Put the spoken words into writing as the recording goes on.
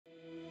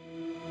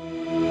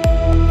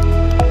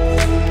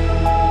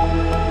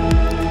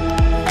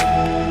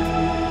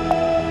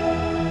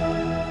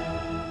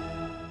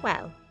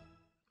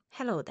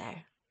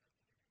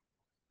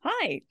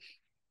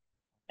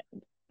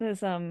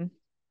There's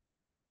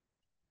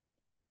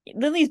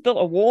Lily's built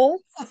a wall.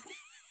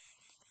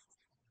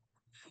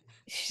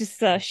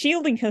 She's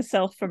shielding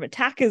herself from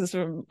attackers,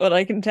 from what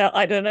I can tell.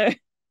 I don't know.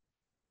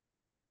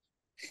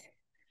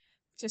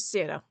 Just,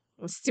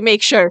 to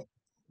make sure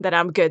that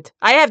I'm good.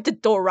 I have the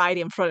door right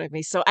in front of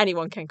me, so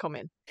anyone can come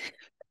in.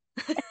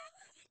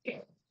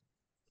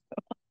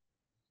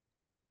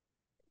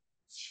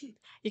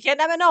 You can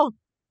never know.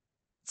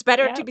 It's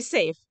better Yeah. to be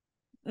safe.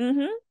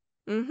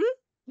 Mm-hmm.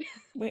 Mm-hmm.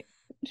 Wait.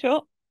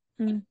 Sure.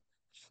 Mm.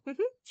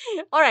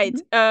 All right.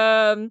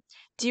 Mm-hmm.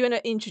 Do you want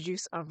to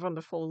introduce our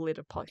wonderful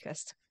little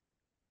podcast?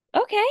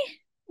 Okay.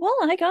 Well,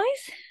 hi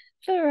guys.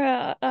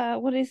 For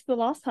what is the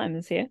last time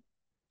this year?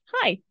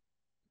 Hi.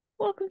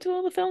 Welcome to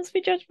all the films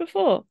we judged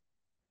before.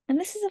 And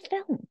this is a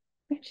film.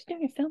 We're actually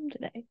doing a film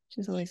today, which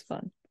is always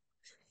fun.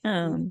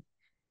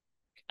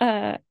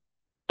 Uh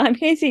I'm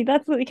Casey,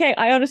 that's okay.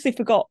 I honestly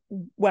forgot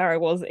where I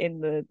was in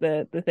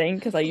the thing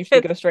because I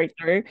usually go straight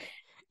through.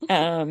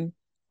 Um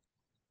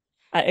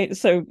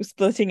so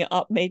splitting it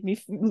up made me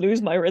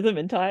lose my rhythm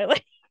entirely.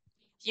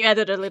 You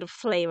added a little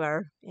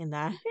flavor in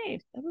there.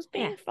 It was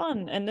Yeah. being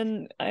fun, and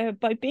then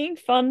by being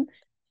fun,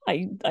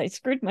 I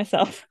screwed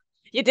myself.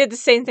 You did the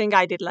same thing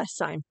I did last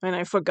time, and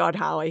I forgot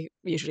how I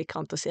usually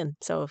count us in.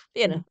 So,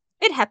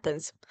 it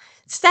happens.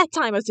 It's that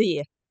time of the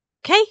year.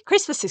 Okay?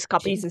 Christmas is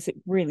coming. Jesus, it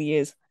really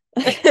is.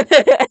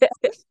 I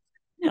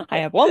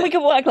have 1 week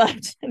of work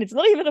left, and it's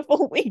not even a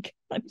full week.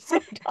 I'm so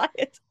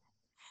tired.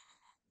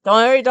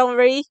 Don't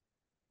worry.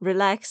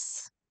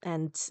 Relax,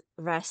 and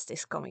rest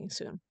is coming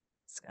soon.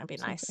 It's gonna be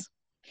nice.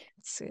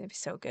 It's gonna be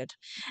so good.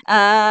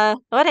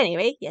 But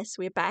anyway, yes,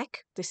 we're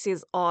back. This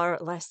is our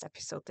last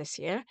episode this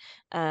year.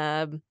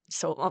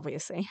 So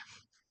obviously,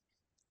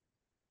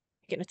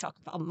 we're gonna talk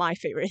about my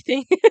favorite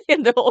thing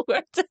in the whole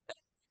world.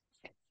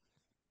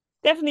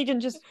 Definitely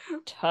didn't just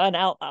turn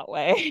out that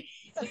way.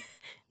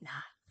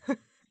 Nah.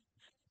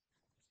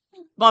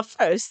 But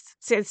first,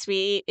 since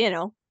we,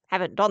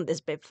 haven't done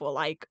this bit for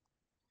like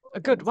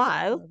a good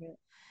while,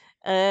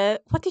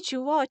 what did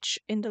you watch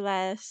in the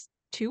last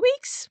 2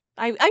 weeks?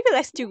 I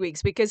realized 2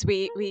 weeks because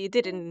we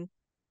didn't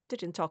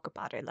talk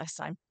about it last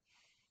time.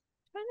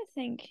 Trying to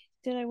think,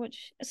 did I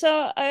watch?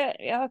 So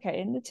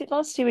okay. In the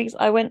last 2 weeks,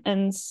 I went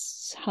and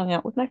hung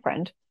out with my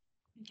friend,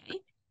 Okay.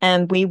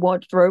 and we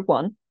watched Rogue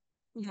One.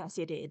 Yes,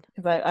 you did.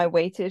 Because I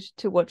waited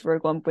to watch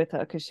Rogue One with her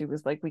because she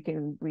was like, we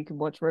can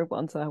watch Rogue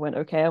One. So I went,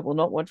 okay, I will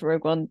not watch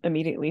Rogue One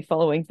immediately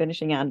following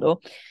finishing Andor.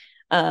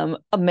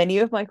 Many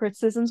of my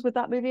criticisms with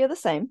that movie are the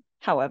same.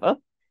 However,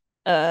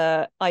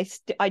 I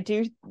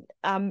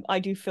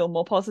do feel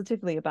more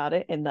positively about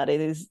it in that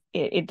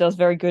it does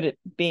very good at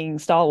being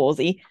Star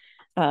Warsy.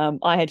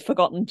 I had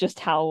forgotten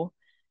just how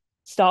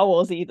Star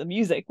Warsy the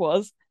music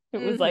was. It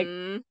was like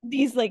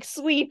these like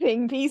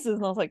sweeping pieces,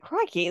 and I was like,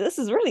 crikey, this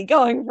is really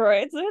going for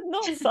it. It's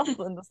not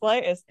subtle in the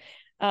slightest.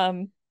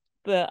 But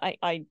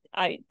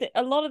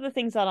a lot of the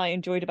things that I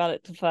enjoyed about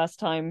it the first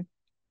time,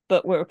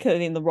 but were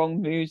clearly in the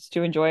wrong moods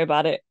to enjoy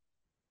about it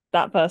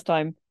that first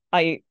time,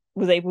 I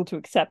was able to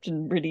accept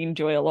and really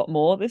enjoy a lot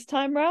more this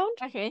time round.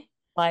 Okay.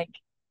 Like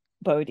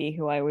Bodhi,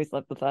 who I always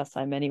loved the first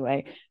time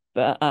anyway,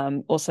 but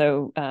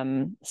also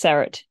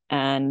Serret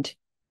and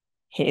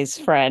his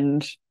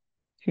friend,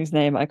 whose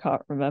name I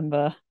can't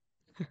remember.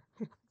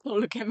 Don't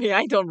look at me.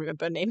 I don't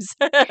remember names.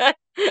 You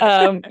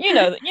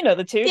know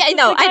the two. Yeah, I the,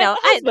 know. the I guy, know.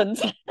 the I know.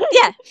 husbands.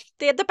 Yeah,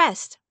 they're the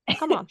best.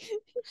 Come on.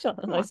 And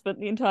Come I on. spent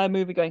the entire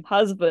movie going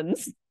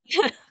husbands.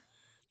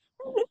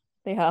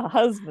 They are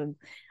husbands.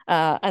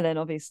 And then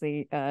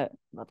obviously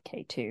love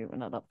K2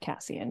 and I love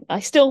Cassian.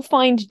 I still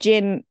find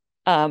Jin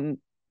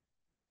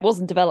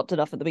wasn't developed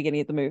enough at the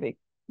beginning of the movie.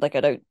 Like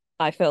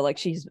I feel like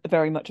she's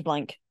very much a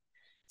blank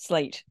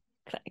slate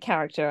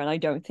character, and I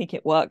don't think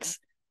it works.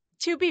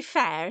 To be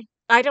fair,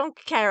 I don't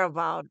care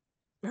about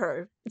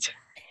her.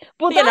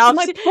 Well, that's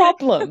my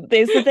problem.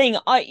 There's the thing.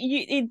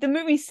 The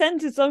movie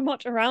centers so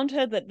much around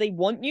her that they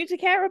want you to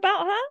care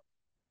about her.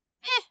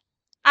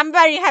 I'm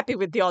very happy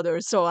with the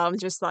others, so I'm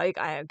just like,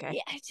 okay.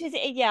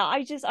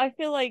 I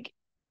feel like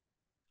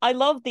I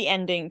love the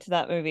ending to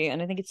that movie,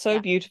 and I think it's so Yeah.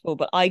 beautiful.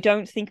 But I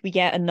don't think we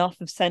get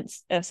enough of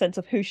a sense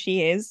of who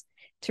she is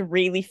to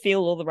really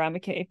feel all the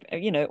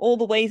ramifications. All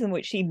the ways in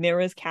which she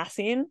mirrors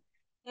Cassian.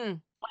 I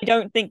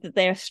don't think that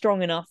they're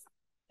strong enough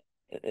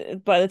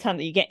by the time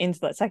that you get into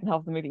that second half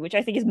of the movie, which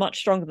I think is much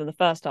stronger than the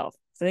first half.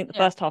 So I think the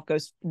first half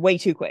goes way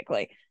too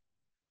quickly.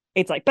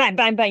 It's like bang,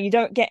 bang, bang. You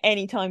don't get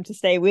any time to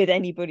stay with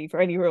anybody for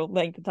any real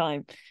length of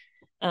time.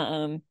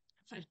 But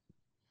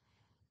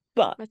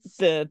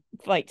the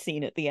fight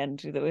scene at the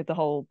end with the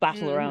whole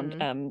battle around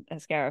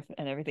Ascarif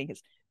and everything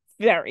is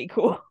very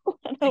cool.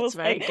 And I was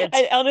like, good.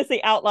 I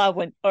honestly out loud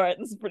went, all right,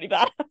 this is pretty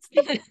bad.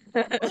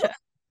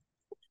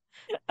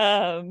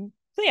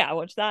 So yeah, I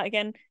watched that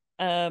again.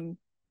 And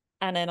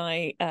then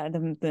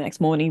the next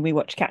morning we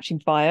watched Catching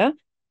Fire.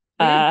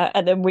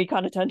 And then we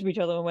kind of turned to each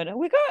other and went,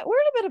 we're in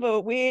a bit of a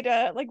weird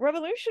like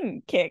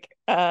revolution kick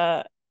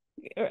at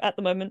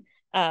the moment.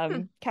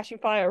 Catching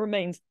Fire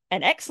remains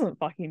an excellent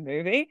fucking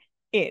movie.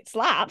 It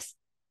slaps.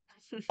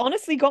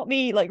 honestly got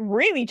me like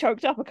really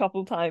choked up a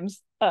couple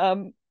times.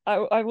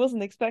 I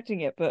wasn't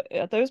expecting it, but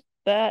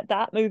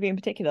that movie in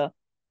particular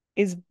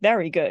is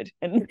very good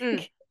and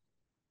Mm,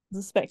 it's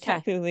a fair.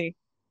 spectacularly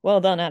well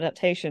done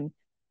adaptation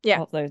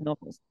Yeah, of those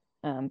novels.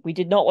 We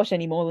did not watch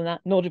any more than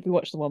that, nor did we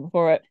watch the one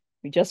before it.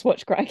 We just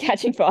watched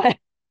Catching Fire.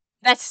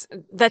 that's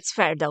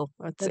fair though.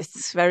 That's,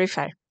 It's very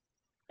fair.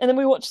 and then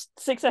we watched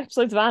 6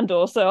 episodes of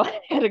Andor, so I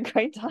had a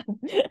great time.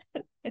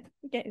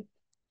 Get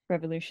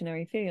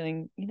revolutionary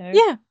feeling, Yeah,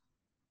 you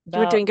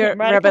were about doing getting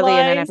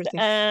rebellion and radicalized everything.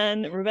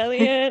 and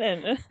rebellion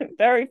and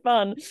very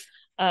fun.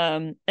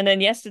 And then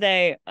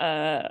yesterday,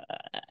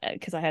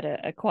 because I had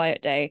a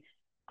quiet day,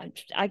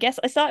 I guess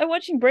I started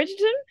watching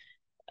Bridgerton.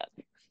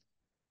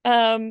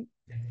 Um,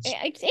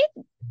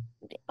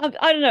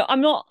 I don't know.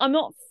 I'm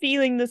not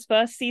feeling this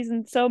first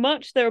season so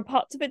much. There are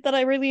parts of it that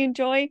I really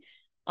enjoy.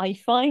 I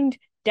find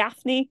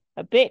Daphne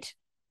a bit.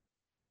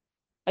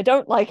 I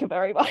don't like her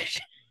very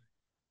much.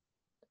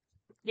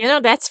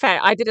 That's fair.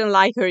 I didn't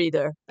like her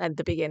either at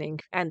the beginning,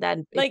 and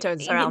then it Like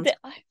turns around.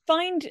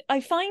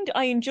 I find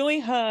I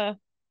enjoy her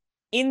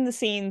in the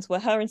scenes where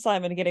her and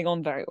Simon are getting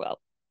on very well.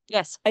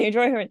 Yes. I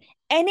enjoy her in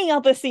any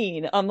other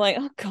scene. I'm like,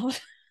 oh god,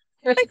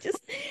 I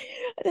just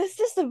there's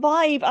just a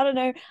vibe. I don't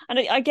know,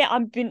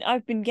 and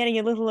I've been getting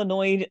a little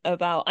annoyed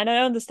about, and I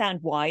understand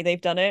why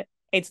they've done it.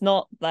 It's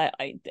not that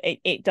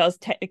it does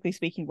technically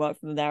speaking work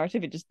for the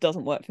narrative. It just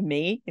doesn't work for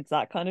me. It's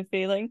that kind of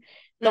feeling.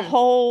 The Mm,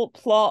 whole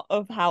plot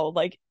of how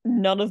like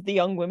none of the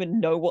young women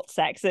know what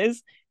sex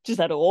is, just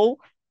at all.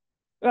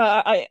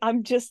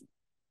 I'm just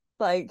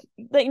like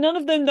none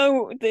of them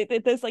know.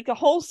 There's like a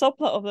whole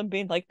subplot of them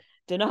being like,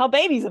 don't know how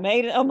babies are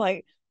made. And I'm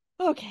like,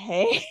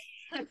 okay,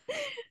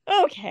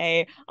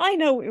 okay, I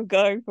know what you're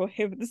going for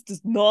here, but this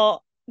does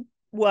not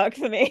work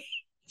for me.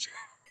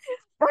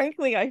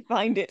 Frankly, I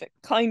find it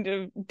kind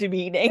of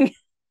demeaning.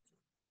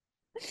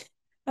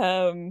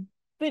 Um,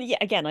 but yeah,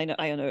 again, I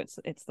know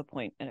it's the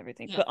point and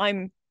everything. yeah. But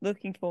I'm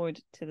looking forward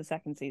to the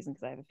second season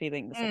because I have a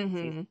feeling the second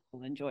season Hmm.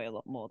 will enjoy a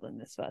lot more than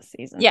this first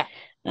season. Yeah.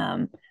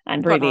 And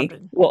really,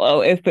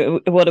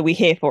 100. what are we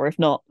here for if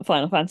not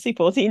Final Fantasy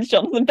 14's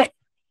Jonathan Bell?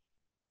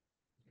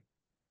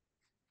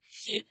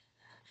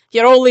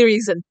 Your only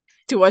reason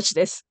to watch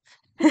this.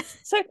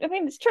 So I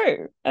mean, it's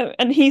true,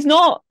 and he's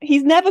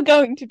never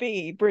going to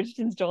be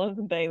Bridgerton's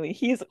Jonathan Bailey.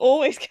 He is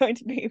always going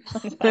to be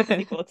Final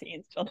Fantasy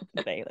 14's Jonathan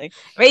Bailey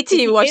Wait till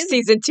because you he watch is.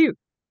 season 2.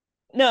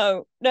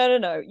 No, no, no,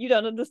 no, you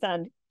don't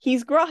understand.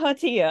 He's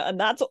Grahatia, and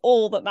that's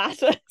all that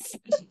matters.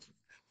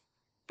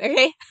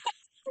 Okay?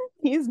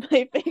 He's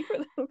my favorite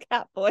little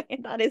cat boy,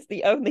 and that is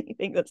the only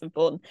thing that's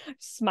important. I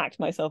smacked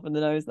myself in the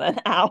nose then.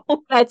 Ow.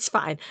 That's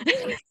fine.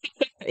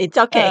 It's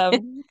okay.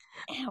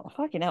 Ow,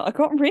 fucking hell.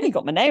 Really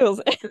got my nails.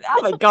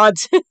 Oh my god.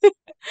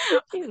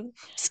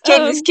 Is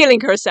um,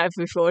 killing herself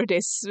before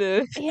this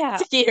yeah,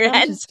 year I'm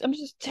ends. just I'm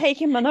just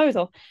taking my nose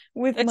off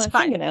with It's my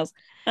fine. fingernails.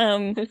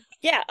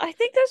 Yeah, I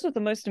think those were the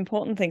most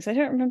important things. I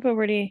don't remember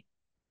really.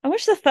 I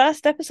watched the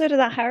first episode of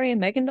that Harry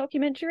and Meghan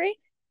documentary,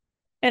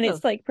 and Oh,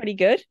 it's like pretty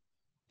good.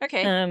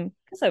 okay.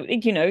 So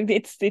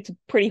it's a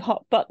pretty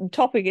hot button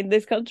topic in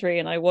this country,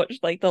 and I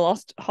watched like the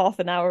last half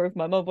an hour of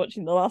my mum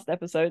watching the last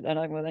episode, and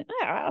I'm like,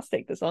 I'll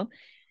stick this on.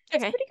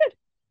 It's Okay. pretty good.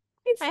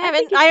 I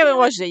think I it's haven't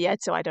watched it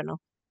yet, so I don't know.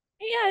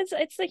 yeah,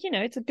 it's like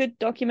it's a good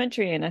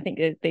documentary, and I think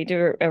they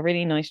do a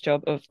really nice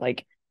job of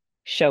like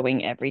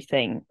showing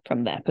everything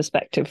from their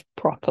perspective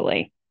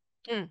properly.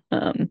 Mm.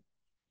 Um,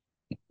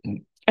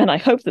 and I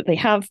hope that they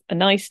have a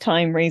nice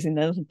time raising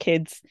their little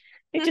kids.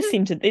 They just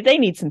seem to they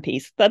need some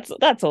peace. That's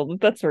all.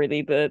 That's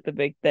really the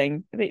big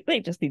thing. They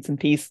just need some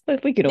peace.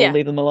 We could all Yeah.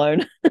 leave them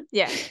alone.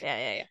 Yeah.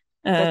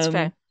 That's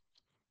fair. um,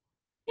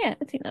 yeah,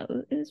 I think that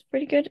is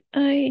pretty good.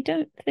 I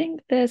don't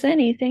think there's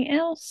anything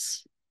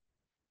else.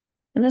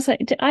 Unless I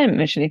didn't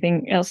mention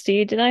anything else to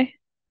you, did I?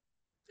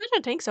 I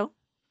don't think so.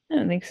 I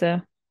don't think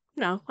so.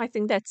 No, I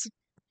think that's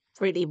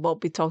really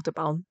what we talked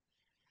about.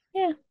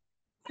 Yeah,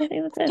 I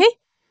think that's it. Okay.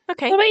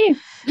 Okay. What about you?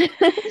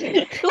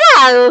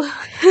 Well,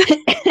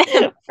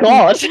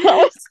 God,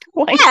 that was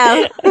quite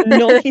well, a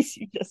noise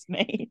you just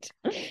made.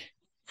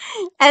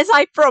 as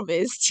I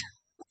promised,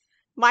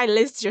 my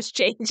list just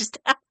changed.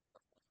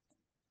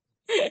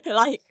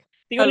 Like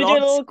Do you a want to do a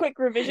lot. little quick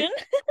revision?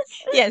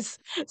 Yes.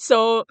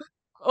 So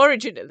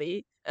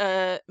originally,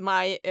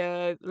 my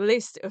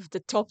list of the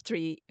top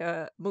 3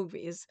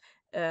 movies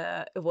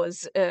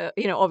was,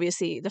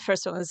 obviously the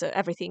first one was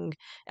Everything,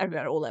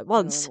 Everywhere, All at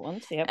Once.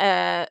 Once, yep.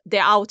 The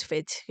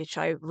Outfit, which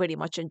I really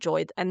much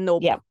enjoyed, and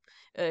Nope Yep.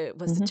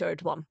 was the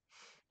third one.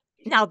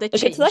 Now they A good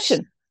changed.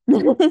 selection.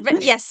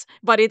 Yes,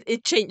 but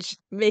it changed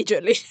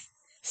majorly.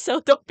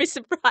 So don't be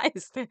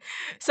surprised.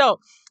 So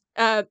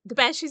The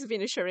Banshees of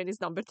Inisherin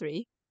is number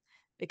 3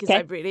 because Okay,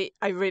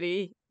 I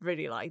really,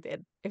 really liked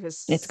it. It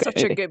was it's a great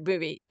such a movie. good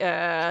movie.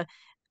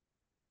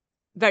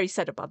 Very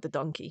sad about the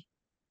donkey.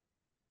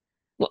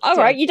 Well, all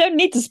So right, you don't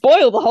need to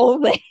spoil the whole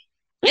thing.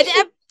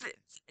 it,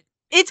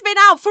 it's been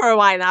out for a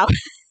while now,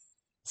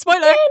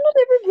 Spoiler. Yeah, not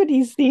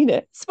everybody's seen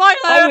it. Spoiler.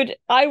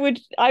 I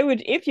would.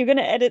 If you're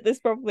gonna edit this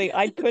properly,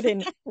 I'd put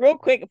in real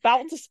quick.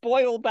 About to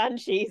spoil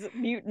Banshees.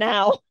 Mute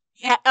now.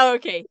 Yeah.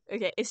 Okay.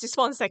 Okay. It's just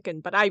 1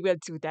 second, but I will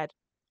do that.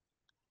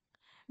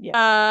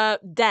 Yeah.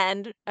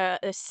 Then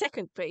the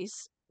second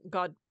place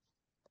got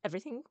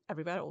everything,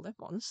 everywhere, all at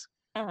once.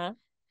 Uh-huh.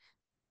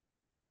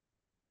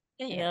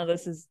 Yeah. Now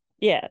this is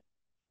yeah.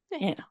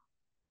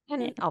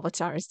 And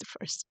Avatar is the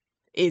first.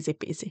 Easy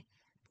peasy,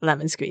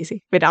 lemon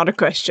squeezy, without a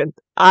question.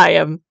 I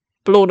am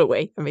blown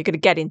away, and we're gonna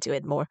get into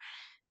it more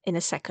in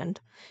a second.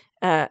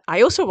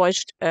 I also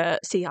watched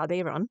See How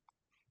They Run,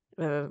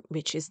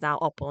 which is now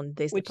up on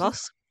Disney Which is,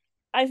 Plus.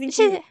 I think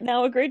you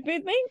now agreed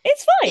with me.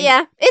 It's fine.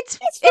 Yeah, it's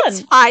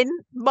fun. fine,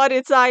 but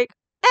it's like,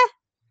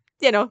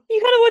 you know,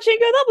 you kind of watch it and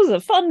go, that was a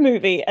fun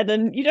movie, and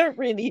then you don't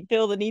really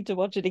feel the need to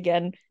watch it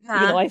again.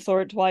 Even though I saw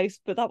it twice,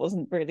 but that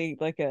wasn't really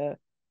like a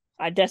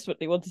I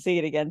desperately want to see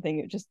it again thing.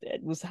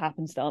 It was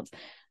happenstance.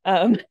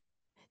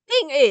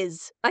 Thing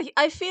is,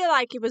 I feel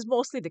like it was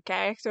mostly the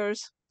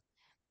characters.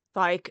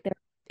 Like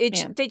they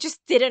just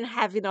didn't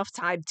have enough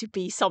time to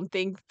be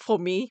something for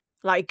me.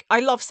 Like, I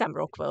love Sam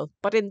Rockwell,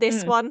 but in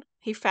this one,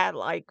 he felt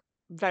like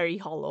very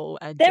hollow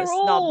and they're just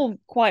all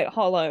quite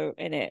hollow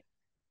in it.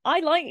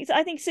 I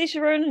think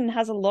Saoirse Ronan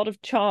has a lot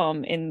of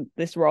charm in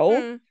this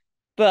role,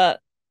 but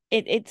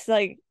it's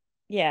like,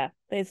 yeah,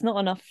 there's not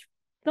enough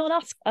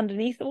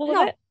underneath all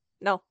of it.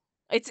 No,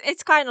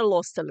 it's kind of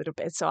lost a little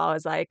bit. So I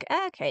was like,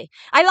 okay,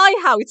 I like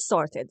how it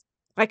started.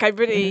 Like, I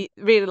really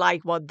really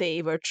like what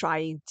they were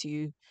trying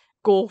to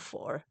go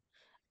for.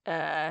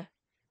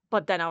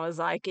 But then I was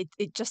like,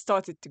 it just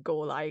started to go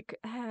like,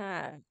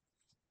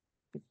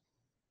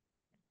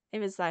 it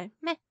was like,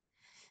 meh.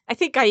 I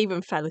think I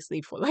even fell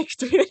asleep for like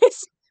 3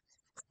 minutes.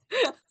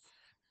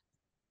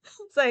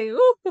 It's like,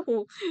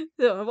 ooh,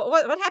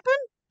 what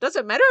happened?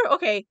 Doesn't matter.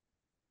 Okay,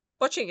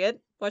 watching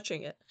it.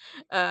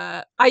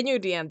 I knew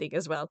the ending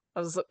as well.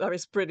 I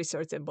was pretty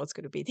certain what's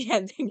going to be the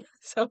ending.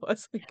 So I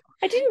was like,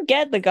 I didn't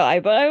get the guy,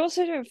 but I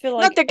also don't feel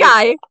like not the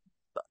guy,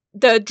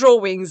 the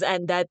drawings,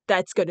 and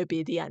that's going to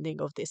be the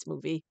ending of this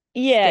movie.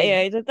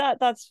 Yeah,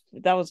 that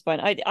was fine.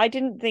 I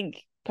didn't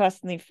think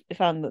personally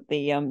found that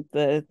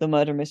the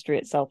murder mystery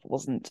itself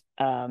wasn't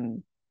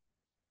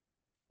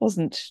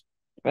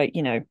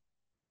right,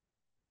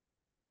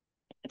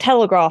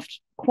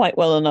 telegraphed quite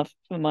well enough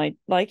for my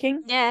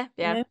liking. Yeah.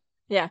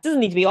 It doesn't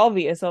need to be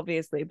obvious,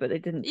 obviously, but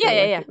it didn't feel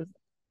like it was.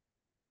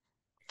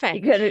 Fair.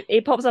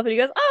 It pops up and he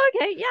goes, "Oh,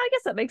 okay, yeah, I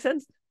guess that makes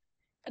sense."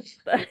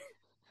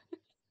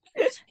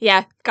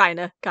 Yeah,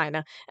 kinda.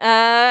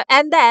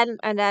 And then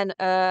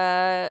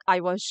I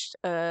watched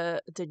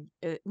the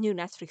new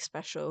Netflix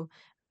special,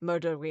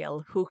 Murder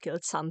Real: Who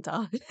Killed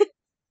Santa,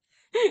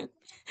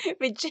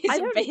 with Jason I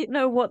don't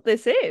know what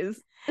this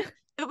is.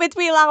 With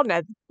Will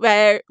Arnett,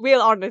 where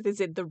Will Arnett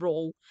is in the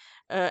role,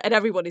 and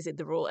everyone is in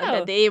the role, and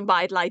then they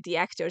invite like the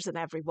actors and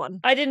everyone.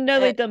 I didn't know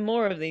they'd done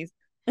more of these.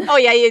 Oh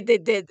yeah, they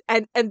did,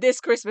 and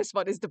this Christmas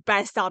one is the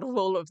best out of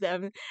all of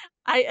them.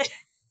 I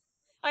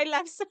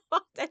laugh so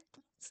hard at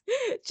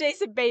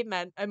Jason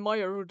Bateman and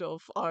Maya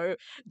Rudolph are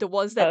the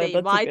ones that they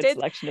invited. That's a good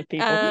selection of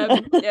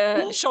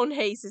people. Sean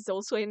Hayes is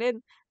also in it.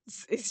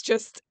 It's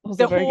just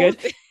also very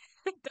good.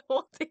 The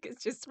whole thing is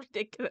just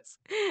ridiculous,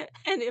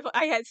 and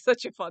I had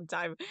such a fun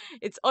time.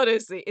 It's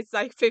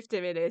like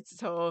 50 minutes,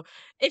 so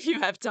if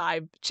you have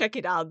time, check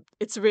it out.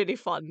 It's really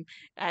fun,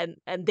 and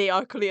they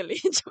are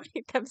clearly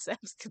enjoying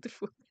themselves to the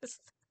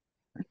fullest,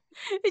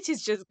 which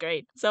is just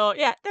great. So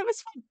yeah, that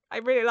was fun. I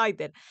really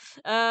liked it.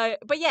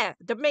 But yeah,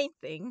 the main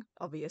thing,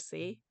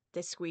 obviously,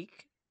 this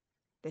week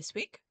was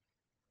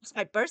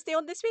my birthday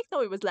on this week. No,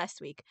 it was last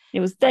week.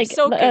 It was late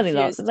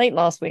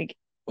last week.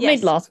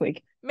 Yes.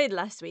 Mid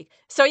last week.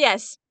 So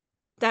yes,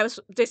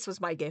 this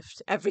was my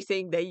gift.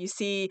 Everything that you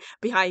see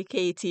behind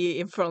Katie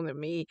in front of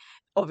me,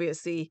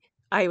 obviously,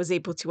 I was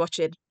able to watch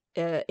it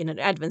in an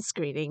advent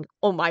screening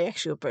on my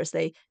actual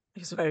birthday. I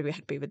was very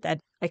happy with that.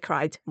 I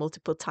cried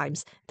multiple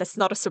times. That's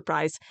not a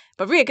surprise.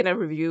 But we're gonna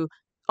review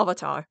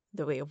Avatar: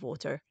 The Way of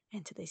Water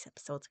in today's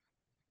episode.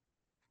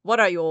 What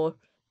are your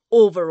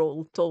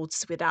overall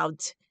thoughts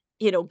without,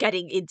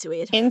 getting into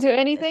it? Into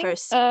anything?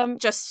 First,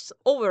 just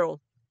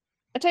overall.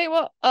 I tell you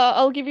what,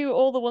 I'll give you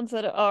all the ones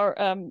that are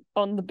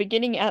on the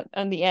beginning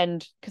and the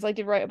end, because I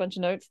did write a bunch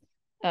of notes.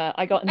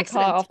 I got in the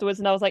car afterwards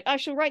and I was like, I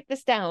shall write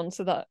this down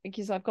so that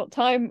because I've got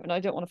time and I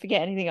don't want to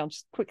forget anything, I'll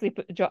just quickly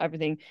jot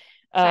everything.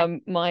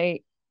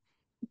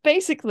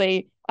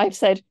 Basically, I've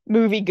said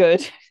movie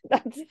good.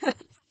 That's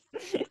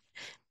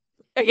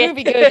okay.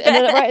 Movie good, and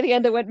then right at the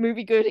end I went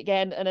movie good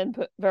again, and then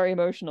put very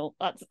emotional.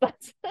 That's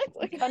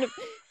like kind of.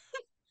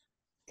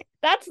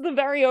 That's the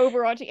very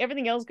overarching.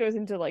 Everything else goes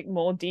into like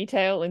more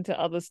detail into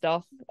other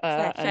stuff,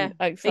 fair. And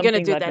like some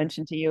things I've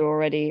mentioned to you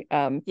already.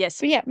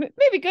 Yes, but yeah,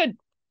 movie good.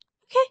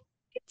 Okay,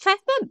 fair.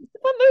 It's a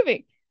fun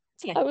movie.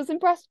 Yeah. I was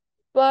impressed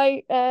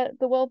by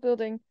the world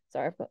building.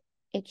 Sorry, I've got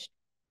itched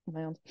on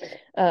my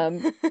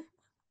arms.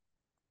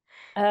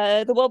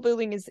 The world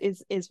building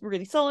is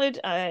really solid.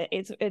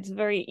 It's a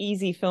very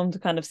easy film to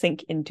kind of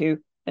sink into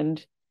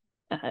and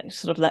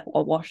sort of let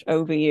wash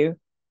over you.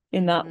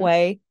 in that Mm-hmm.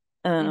 way.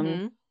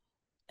 Mm-hmm.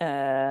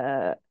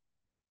 Uh,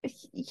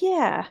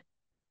 yeah.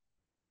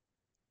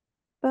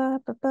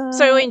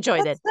 So you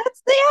enjoyed it.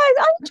 That's yeah,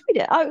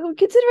 I enjoyed it.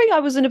 Considering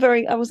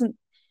I wasn't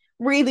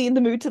really in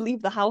the mood to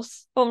leave the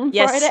house on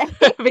Yes,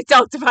 Friday. we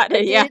talked about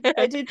it. Yeah.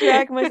 I did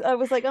drag my. I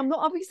was like, I'm not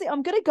obviously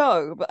I'm gonna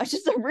go, but I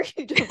just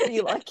really don't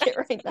feel like it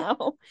right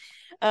now.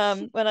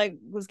 When I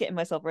was getting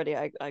myself ready,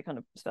 I kind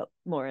of felt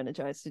more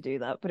energized to do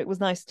that. But it was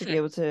nice to be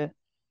able to,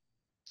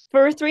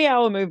 for a 3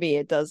 hour movie,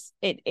 it does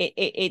a good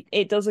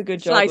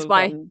It job flies of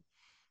by.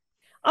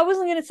 I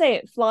wasn't gonna say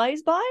it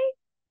flies by.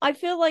 I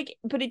feel like,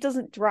 but it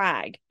doesn't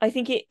drag. I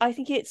think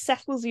it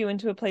settles you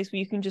into a place where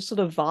you can just sort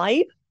of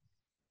vibe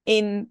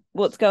in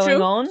what's going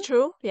True. on.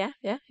 True. Yeah.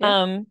 Yeah.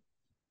 Yeah. Um,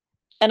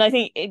 and I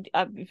think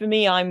for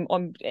me,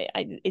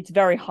 it's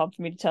very hard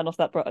for me to turn off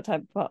that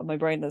type part of my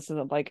brain that's sort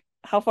of like,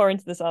 how far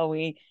into this are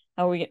we?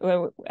 How are we?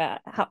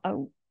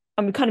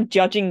 I'm kind of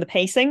judging the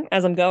pacing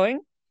as I'm going,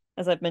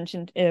 as I've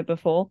mentioned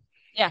before.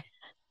 Yeah.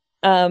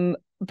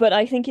 But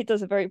I think it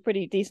does a very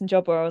pretty decent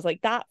job where I was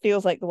like, that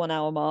feels like the 1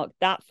 hour mark,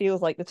 that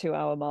feels like the 2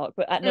 hour mark,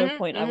 but at no Mm-hmm.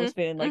 point I Mm-hmm. was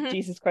feeling like, Mm-hmm.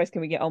 Jesus Christ, can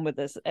we get on with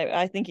this?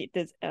 I think it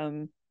does.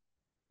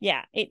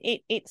 Yeah,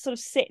 it sort of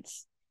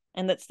sits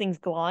and lets things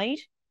glide,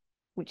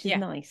 which is Yeah.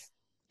 nice.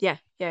 Yeah.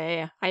 Yeah. Yeah.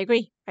 Yeah. I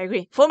agree. I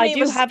agree. For I me, it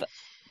do was have yeah.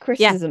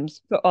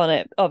 criticisms on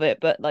it of it,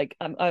 but like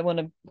I want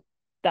to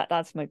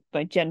that's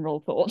my general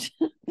thought.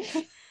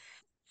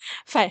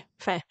 Fair.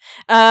 Fair.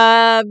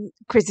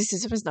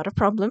 Criticism is not a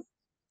problem,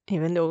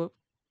 even though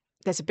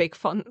there's a big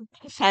fun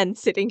fan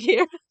sitting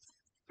here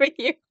with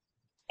you.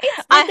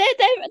 It's I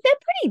they're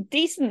pretty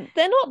decent.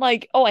 They're not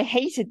like, oh, I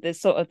hated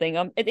this sort of thing.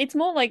 It's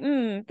more like,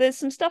 there's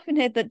some stuff in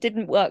here that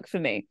didn't work for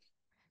me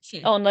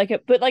see. on like a,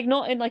 but like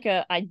not in like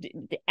a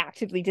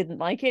actively didn't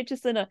like it.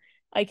 Just in a,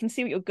 I can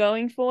see what you're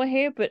going for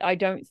here, but I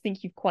don't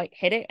think you've quite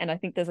hit it. And I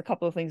think there's a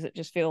couple of things that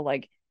just feel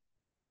like,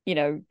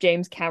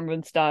 James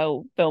Cameron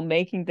style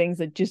filmmaking things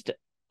that just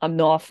I'm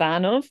not a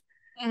fan of,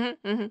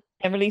 Mm-hmm. Mm-hmm.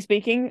 generally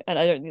speaking, and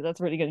I don't think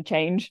that's really going to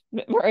change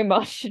very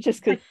much,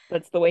 just because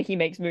that's the way he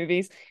makes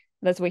movies,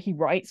 that's the way he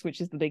writes, which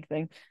is the big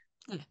thing.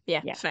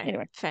 Yeah. Yeah. Fair.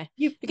 Anyway, Fair.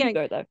 We you can.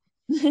 go though.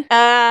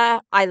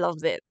 I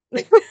loved it.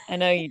 I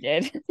know you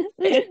did.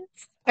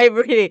 I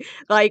really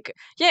like.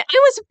 Yeah, I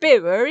was a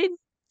bit worried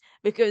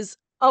because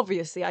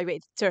obviously I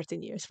waited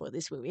 13 years for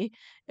this movie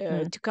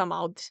Mm. to come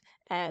out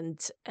and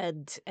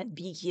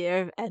be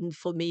here and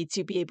for me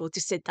to be able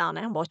to sit down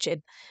and watch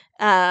it.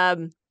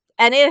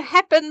 And it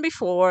happened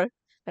before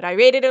that I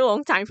waited a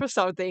long time for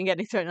something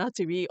and it turned out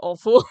to be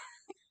awful.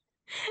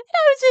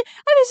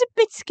 I was a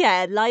bit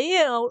scared, like,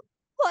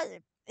 what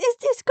is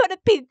this gonna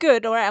be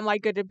good or am I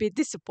gonna be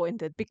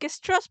disappointed? Because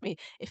trust me,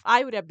 if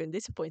I would have been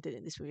disappointed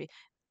in this movie,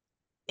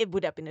 it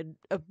would have been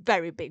a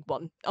very big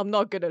one. I'm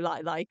not gonna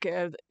lie. Like,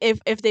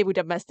 if they would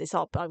have messed this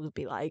up, I would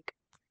be like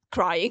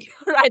crying.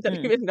 I don't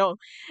Mm. even know.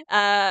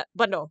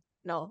 But no,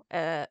 no.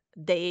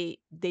 They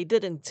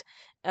didn't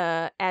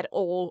at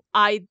all.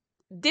 I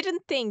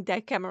didn't think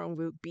that Cameron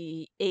would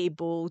be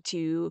able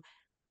to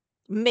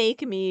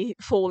make me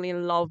fall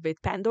in love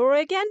with Pandora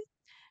again,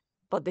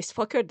 but this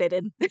fucker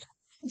didn't.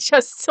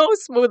 Just so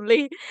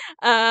smoothly.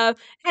 And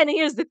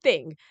here's the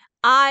thing.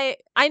 I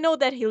know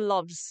that he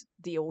loves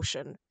the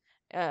ocean.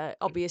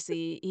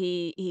 Obviously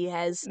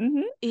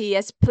Hmm. he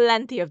has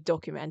plenty of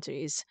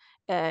documentaries.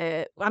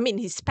 I mean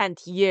he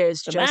spent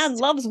years The man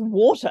just loves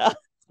water.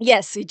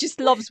 yes, he just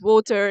loves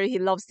water, he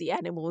loves the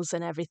animals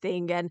and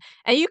everything and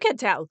you can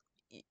tell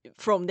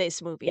from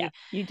this Yeah, movie.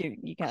 you do.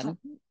 You Ho- can.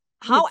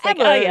 It's like,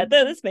 oh However, yeah,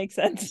 this makes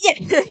sense.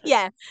 yeah,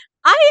 yeah.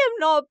 I am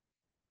not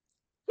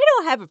I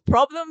don't have a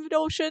problem with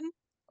ocean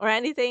or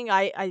anything.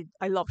 I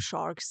love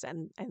sharks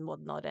and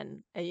whatnot,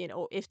 and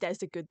if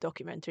there's a good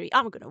documentary,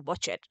 I'm gonna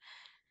watch it.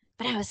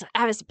 But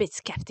I was a bit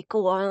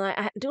skeptical. I'm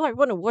like, do I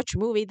want to watch a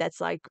movie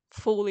that's like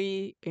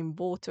fully in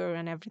water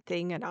and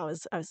everything? And I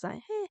was like,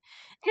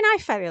 and I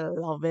fell in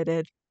love with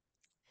it.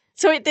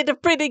 So it did a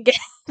pretty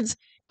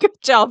good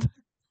job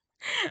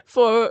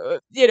for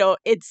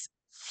it's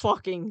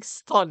fucking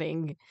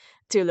stunning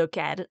to look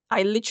at.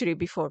 I literally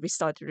before we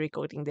started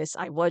recording this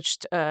I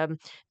watched a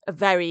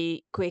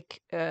very quick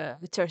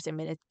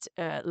 30-minute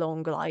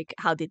long like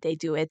how did they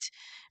do it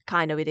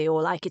kind of video.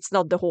 Like it's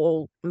not the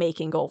whole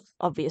making of,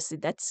 obviously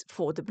that's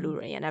for the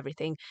Blu-ray and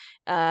everything,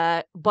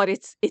 but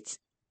it's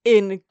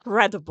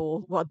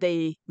incredible what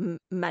they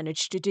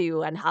managed to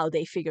do and how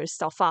they figure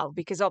stuff out,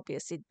 because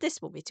obviously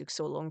this movie took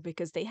so long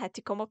because they had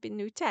to come up with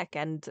new tech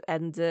and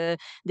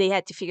they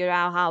had to figure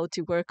out how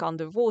to work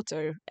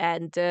underwater.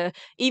 And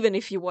even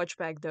if you watch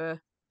back the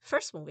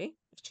first movie,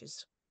 which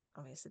is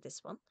obviously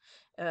this one,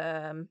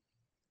 um,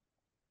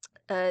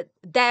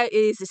 there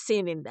is a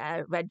scene in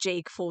there where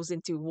Jake falls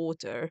into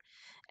water.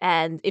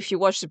 And if you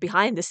watch the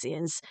behind the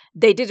scenes,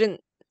 they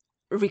didn't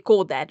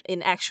record that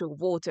in actual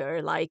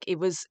water. Like it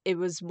was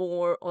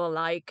more or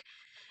like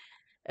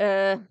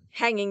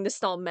hanging the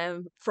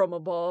stuntman from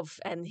above,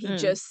 and he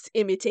just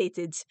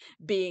imitated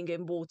being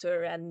in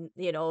water, and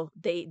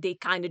they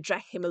kind of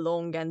drag him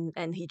along,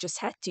 and he just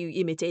had to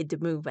imitate the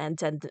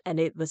movement, and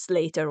it was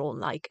later on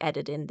like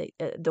added in the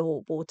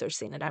whole water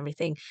scene and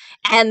everything,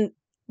 and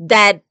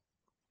that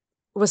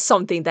was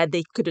something that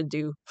they couldn't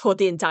do for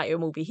the entire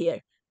movie here.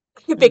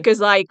 Because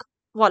like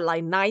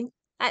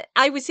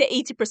I would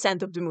say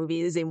 80% of the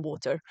movie is in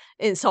water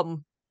in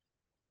some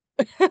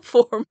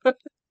form,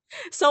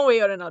 some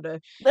way or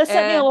another. There's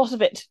certainly a lot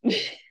of it.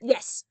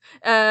 Yes,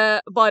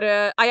 but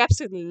I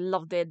absolutely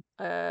loved it,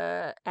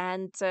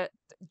 and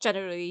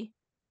generally,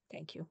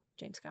 thank you,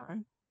 James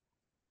Cameron.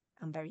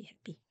 I'm very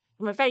happy.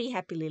 I'm a very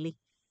happy Lily.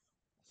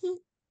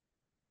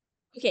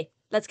 Okay,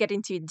 let's get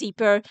into it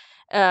deeper.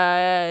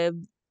 I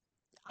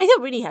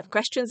don't really have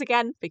questions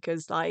again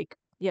because, like,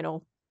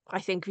 I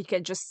think we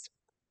can just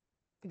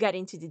get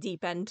into the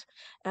deep end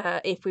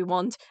if we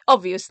want.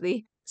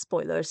 Obviously,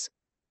 spoilers.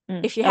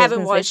 If you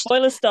haven't watched,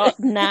 spoilers start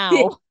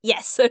now.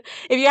 Yes, if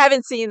you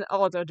haven't seen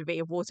Order the Way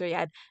of Water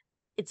yet,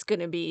 it's going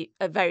to be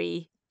a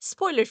very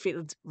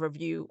spoiler-filled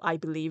review, I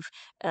believe.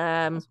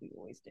 As we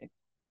always do.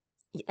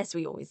 As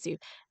we always do.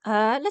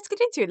 Let's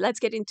get into it. Let's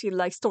get into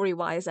like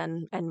story-wise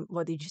and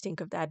what did you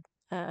think of that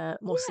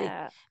mostly?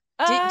 Yeah.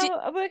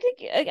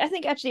 I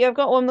think actually I've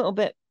got one little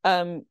bit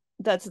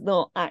that's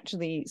not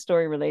actually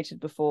story related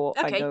before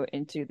I go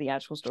into the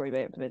actual story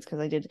bits because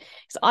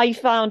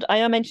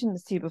I mentioned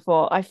this to you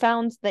before. I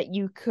found that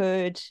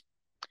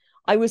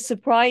I was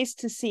surprised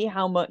to see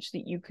how much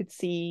that you could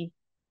see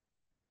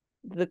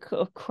the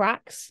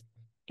cracks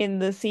in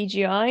the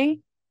CGI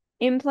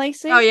in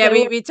places. Oh yeah,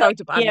 we talked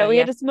about that. We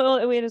had a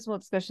small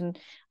discussion.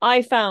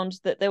 I found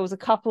that there was a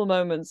couple of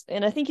moments,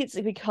 and I think it's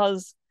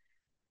because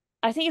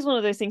I think it's one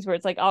of those things where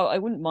it's like, oh, I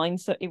wouldn't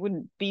mind, so it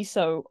wouldn't be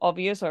so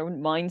obvious, or I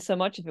wouldn't mind so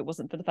much if it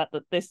wasn't for the fact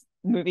that this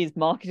movie is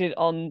marketed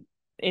on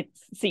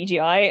its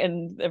CGI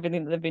and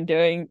everything that they've been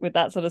doing with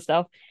that sort of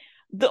stuff.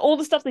 All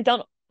the stuff they've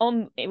done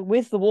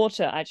with the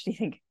water, I actually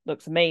think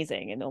looks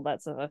amazing and all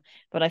that sort of.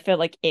 But I feel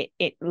like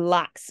it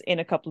lacks in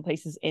a couple of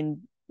places,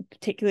 in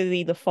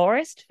particularly the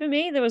forest. For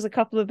me, there was a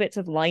couple of bits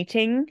of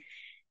lighting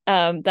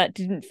that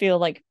didn't feel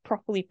like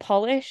properly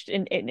polished,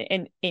 and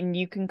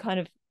you can kind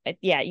of.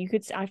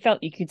 I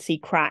felt you could see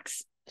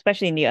cracks,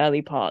 especially in the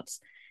early parts.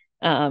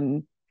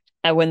 And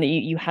when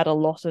you had a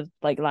lot of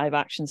like live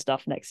action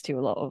stuff next to a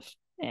lot of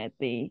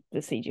the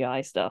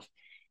CGI stuff,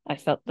 I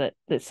felt that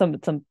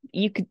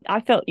I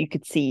felt you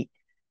could see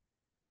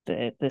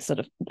the sort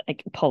of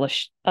like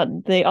polished,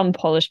 the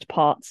unpolished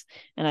parts.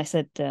 And I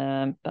said,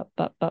 and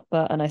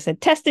I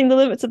said, testing the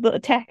limits of the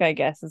tech, I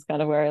guess, is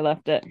kind of where I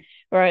left it.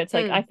 Where it's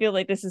like, I feel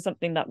like this is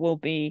something that will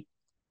be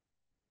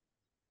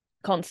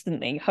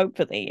constantly,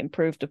 hopefully,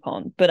 improved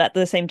upon, but at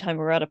the same time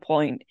we're at a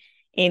point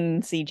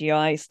in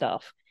CGI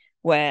stuff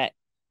where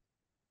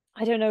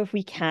I don't know if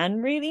we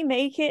can really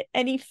make it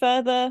any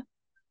further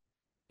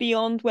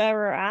beyond where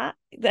we're at.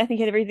 I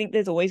think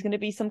there's always going to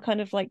be some kind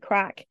of like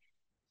crack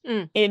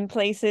in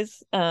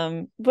places,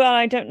 but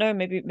I don't know,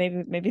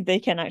 maybe they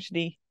can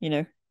actually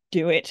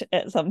do it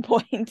at some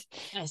point.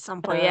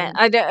 Yeah.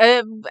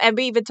 And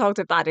we even talked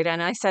about it,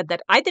 and I said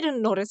that I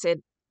didn't notice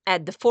it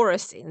at the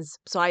forest scenes,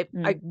 so I'm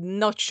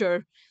not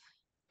sure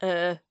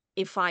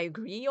if I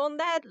agree on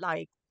that.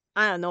 Like,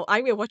 I don't know.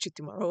 I will watch it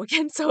tomorrow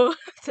again, so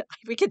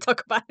we can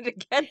talk about it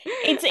again.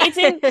 It's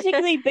in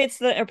particularly bits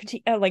that are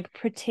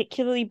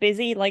particularly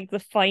busy, like the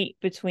fight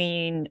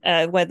between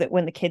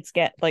when the kids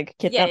get like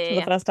kidnapped for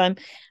the first time.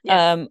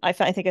 Yeah. I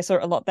think I saw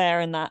it a lot there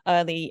in that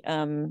early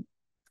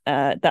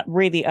that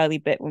really early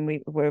bit when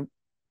we were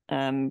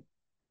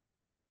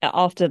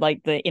after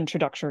like the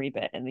introductory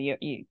bit and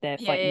they're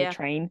fighting the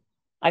train.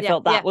 I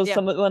felt that was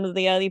one of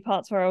the early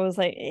parts where I was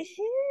like,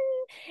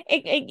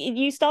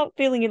 you start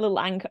feeling a little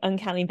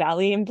uncanny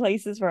valley in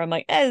places where I'm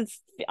like,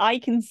 I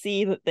can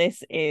see that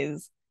this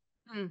is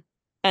an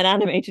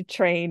animated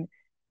train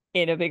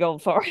in a big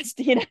old forest,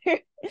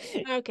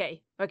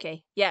 Okay,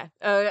 yeah.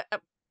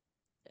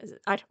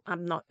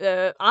 I'm not.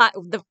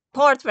 The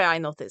part where I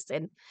noticed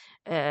it,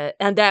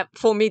 and that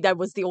for me that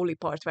was the only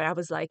part where I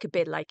was like a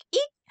bit like,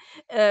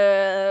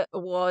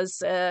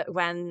 was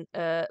when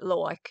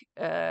Loak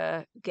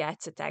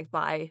gets attacked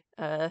by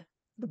the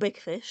big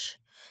fish,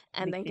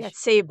 and then gets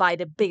saved by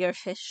the bigger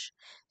fish,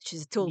 which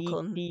is a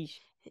tulkun.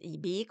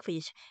 Big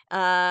fish.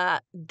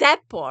 That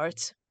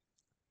part,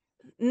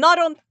 not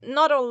on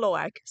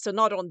Loak, so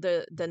not on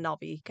the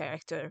Navi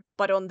character,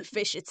 but on the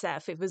fish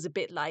itself, it was a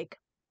bit like,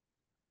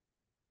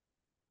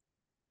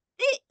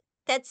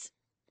 that's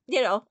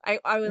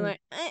I was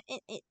like,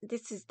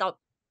 this is not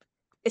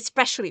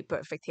especially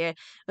perfect here,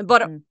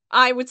 but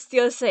I would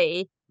still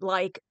say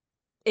like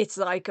it's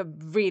like a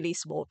really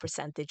small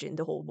percentage in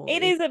the whole movie.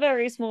 It is a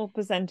very small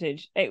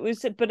percentage. It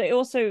was, but it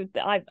also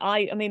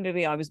I mean,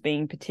 maybe I was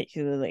being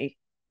particularly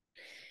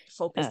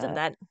focused on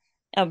that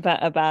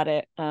about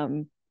it.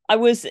 I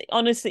was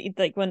honestly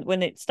like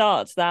when it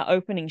starts, that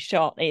opening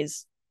shot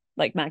is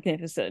like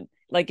magnificent,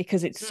 like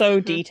because it's so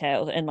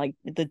detailed and like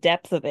the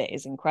depth of it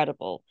is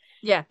incredible.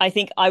 Yeah, I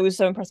think I was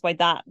so impressed by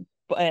that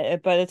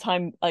by the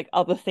time like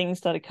other things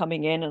started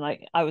coming in, and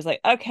I was like,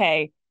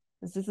 okay,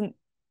 this isn't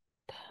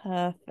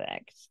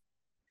perfect,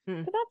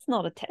 Mm. but that's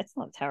not it's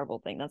not a terrible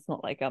thing. That's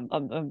not like I'm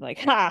like,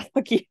 ha,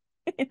 fuck you.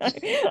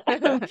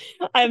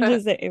 I'm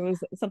just, it was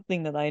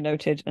something that I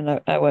noted,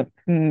 and I went,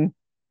 Mm.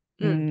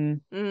 hmm,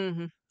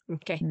 Hmm.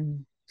 Okay. hmm.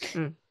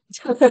 Mm.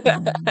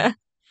 Um,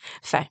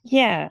 Fair.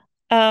 yeah.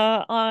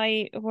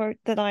 I wrote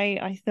that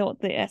I thought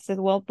the essay,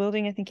 the world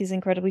building, I think is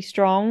incredibly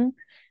strong.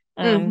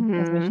 As Hmm.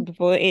 mentioned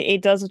before,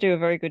 it does do a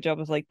very good job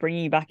of like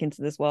bringing you back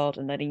into this world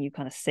and letting you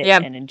kind of sit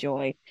Yeah. and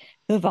enjoy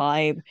the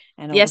vibe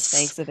and all the Yes.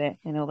 space of it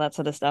and all that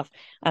sort of stuff.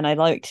 And I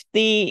liked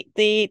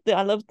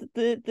I loved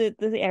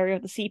the area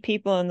of the sea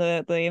people and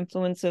the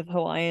influence of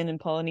Hawaiian and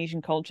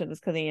Polynesian culture, this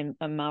kind of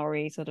and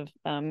Maori sort of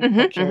Hmm.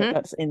 culture Hmm.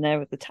 that's in there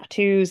with the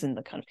tattoos and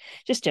the kind of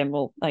just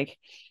general like,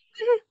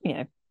 you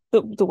know,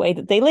 the way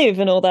that they live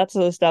and all that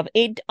sort of stuff.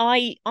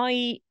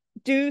 I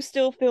do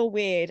still feel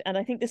weird, and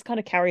I think this kind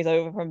of carries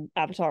over from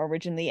Avatar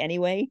originally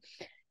anyway.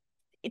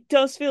 It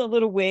does feel a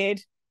little weird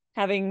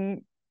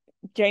having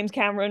James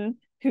Cameron,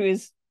 who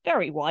is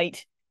very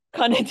white,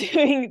 kind of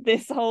doing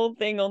this whole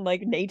thing on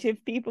like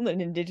native people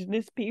and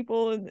indigenous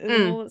people and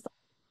Mm. all that stuff.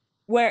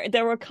 Where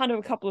there were kind of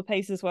a couple of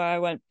places where I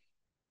went,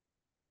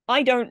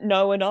 I don't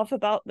know enough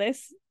about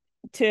this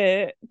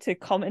to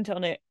comment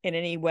on it in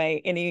any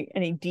way,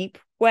 any deep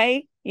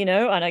way, you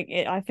know. And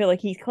I feel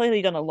like he's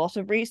clearly done a lot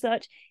of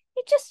research.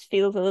 It just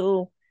feels a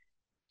little.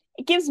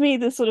 It gives me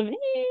the sort of,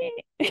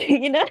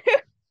 you know.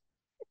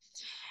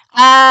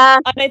 Uh,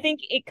 And I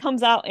think it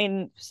comes out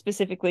in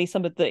specifically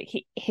some of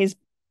his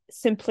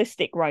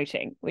simplistic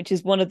writing, which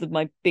is one of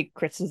my big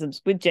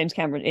criticisms with James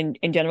Cameron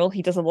in general.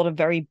 He does a lot of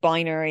very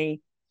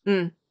binary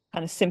mm.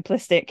 kind of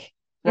simplistic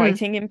Mm.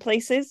 writing in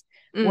places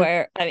Mm.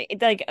 where I mean,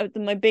 like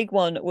my big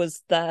one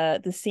was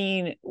the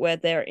scene where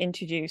they're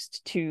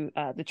introduced to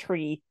the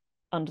tree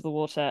under the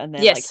water, and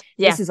they're like, Yes.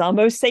 Yeah. this is our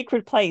most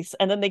sacred place,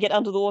 and then they get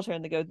under the water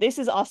and they go, this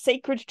is our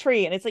sacred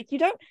tree, and it's like, you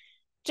don't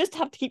just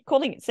have to keep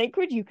calling it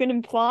sacred, you can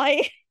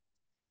imply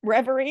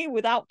reverie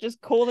without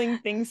just calling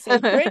things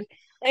sacred.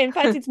 In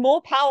fact, it's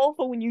more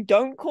powerful when you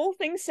don't call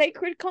things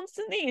sacred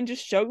constantly and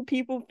just show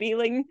people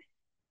feeling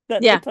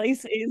that the Yeah.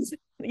 place is,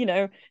 you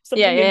know, Yeah.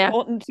 something Yeah.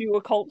 important to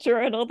a culture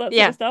and all that sort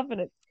Yeah. of stuff.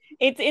 And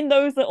it's in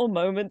those little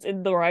moments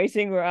in the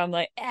writing where I'm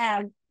like,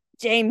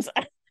 James,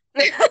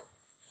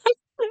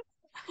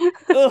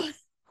 ugh,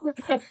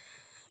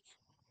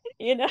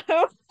 you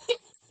know.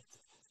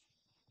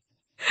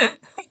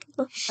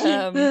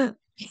 Um, Yeah.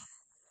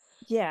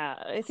 yeah,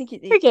 I think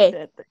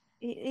Okay.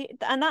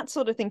 and that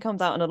sort of thing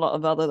comes out in a lot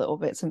of other little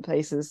bits and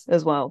places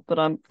as well. But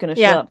I'm gonna shut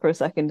Yeah. up for a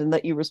second and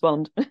let you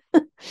respond.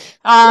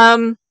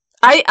 Um.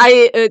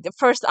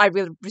 First I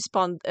will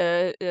respond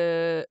to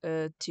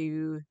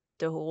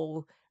the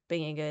whole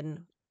bringing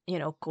in,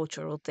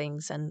 cultural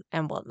things and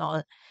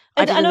whatnot.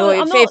 I And I didn't know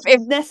know I'm if not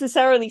if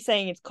necessarily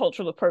saying it's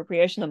cultural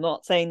appropriation. I'm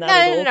not saying that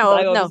at no, no, all because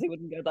I no, no. obviously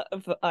wouldn't go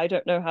that. I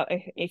don't know how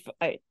if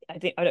I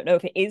think I don't know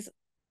if it is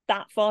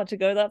that far to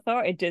go that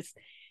far. It just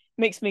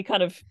makes me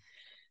kind of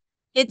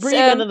It's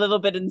breathe in a little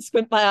bit and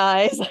squint my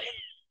eyes.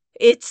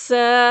 it's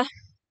the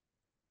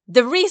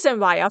reason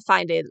why I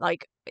find it,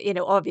 like,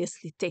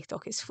 obviously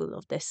TikTok is full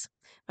of this,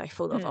 like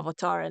full of Mm.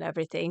 Avatar and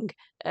everything.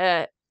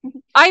 Uh,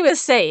 I will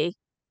say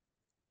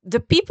the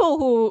people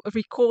who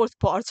record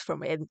parts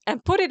from it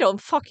and put it on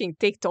fucking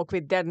TikTok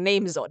with their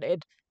names on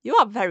it, you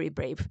are very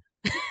brave.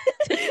 you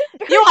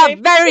Very are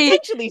brave, very,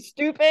 potentially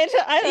stupid.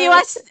 I you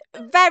don't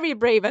are know. very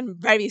brave and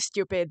very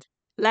stupid.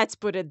 Let's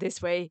put it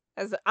this way,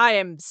 as I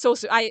am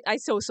I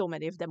saw so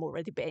many of them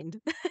already banned.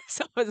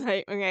 So I was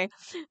like, okay,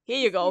 here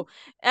you go.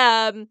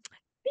 Um,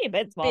 Be a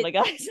bit bit, smarter,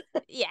 guys.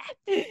 yeah,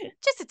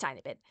 just a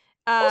tiny bit.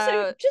 Also,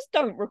 Uh, just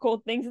don't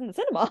record things in the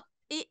cinema.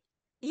 I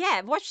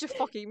yeah, watch the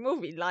fucking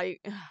movie.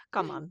 Like,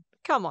 come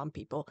on,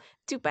 people,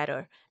 do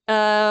better.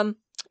 Um,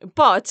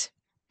 but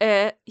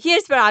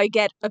here's where I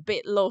get a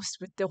bit lost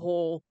with the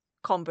whole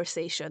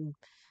conversation.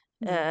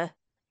 Mm.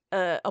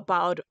 Uh,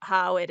 about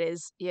how it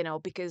is,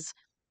 because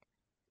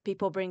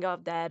people bring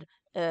up that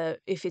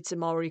if it's a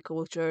Maori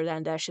culture,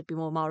 then there should be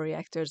more Maori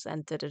actors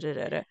and da da da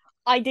da. Da.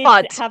 I did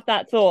But have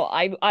that thought.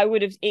 I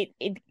would have it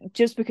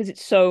just because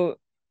it's so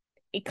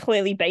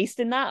clearly based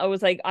in that. I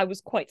was like, I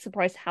was quite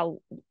surprised how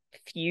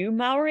few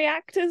Maori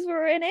actors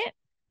were in it.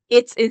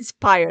 it's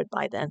inspired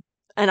by them,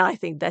 and I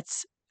think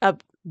that's a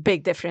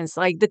big difference.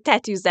 Like the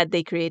tattoos that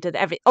they created,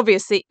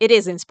 obviously it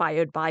is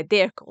inspired by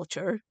their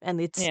culture, and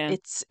it's Yeah,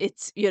 it's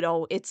it's you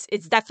know it's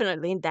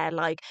definitely in there.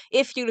 Like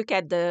if you look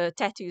at the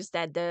tattoos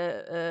that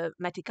the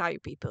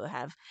Matikayu people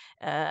have,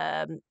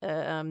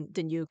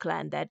 the new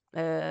clan that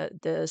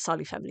the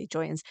Sully family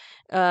joins,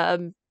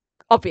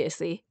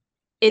 obviously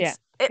yeah.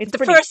 the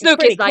first It's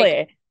look is pretty like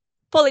clear.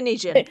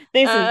 Polynesian.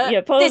 This is This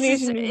is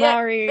Polynesian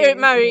Maori. You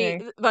Maori,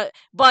 know,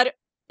 but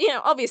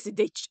obviously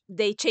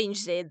they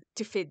changed it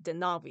to fit the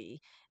Navi,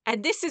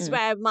 and this is mm.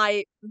 where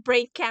my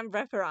brain can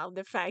wrap around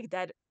the fact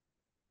that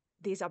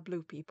these are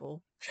blue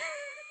people.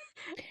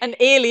 an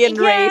alien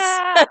race.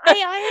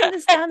 Yeah, I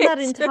understand that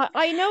entirely.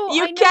 You I know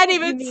can't what you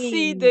even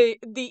see mean.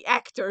 the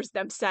actors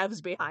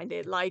themselves behind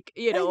it. Like,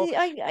 I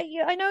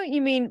know what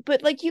you mean,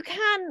 but like you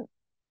can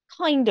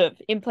kind of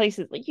in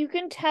places like you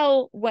can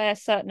tell where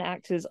certain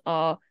actors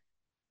are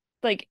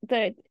like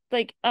the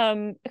like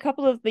a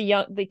couple of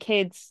the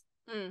kids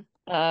mm,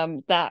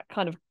 that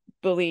kind of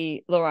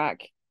bully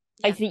Lorak.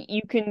 I yeah, think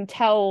you can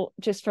tell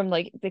just from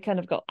like they kind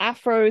of got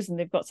afros and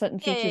they've got certain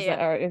yeah, yeah, features that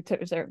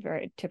yeah. are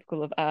very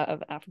typical of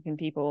African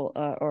people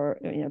or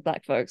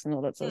black folks and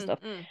all that sort of Mm,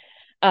 stuff.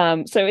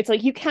 mm, So it's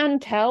like you can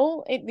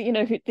tell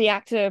it, the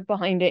actor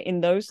behind it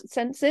in those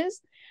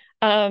senses.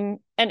 And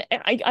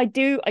I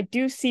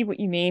do see what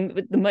you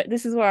mean, but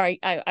this is where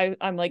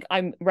I'm like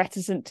I'm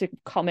reticent to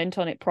comment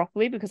on it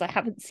properly because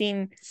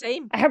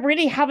same.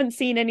 haven't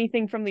seen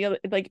anything from the other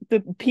like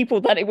the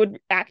people that it would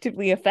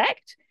actively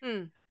affect,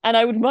 Mm, and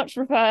I would much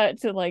prefer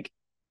to like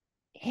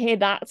hear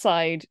that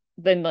side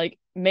than like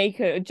make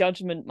a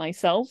judgment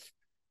myself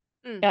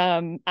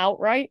mm.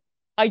 outright.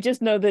 I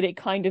just know that it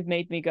kind of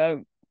made me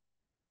go,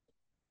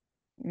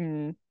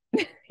 mm,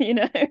 you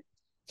know.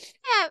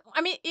 Yeah,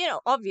 I mean,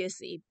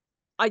 obviously,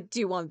 I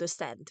do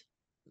understand.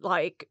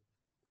 Like,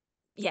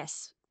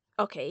 yes,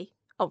 okay,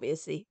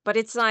 obviously, but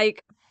it's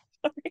like,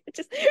 Sorry,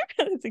 just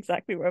that's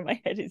exactly where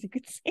my head is. You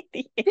could see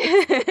the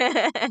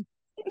ears.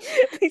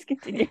 Please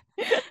continue.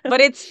 but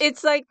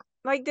it's like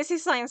this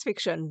is science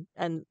fiction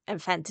and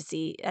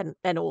fantasy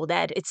and all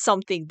that. It's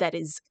something that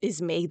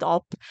is made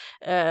up.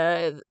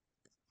 Uh,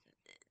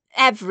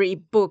 every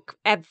book,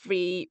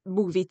 every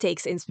movie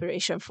takes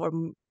inspiration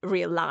from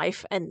real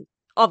life, and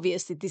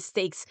obviously this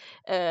takes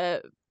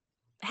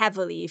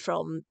heavily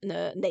from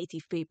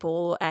native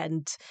people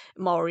and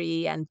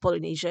Maori and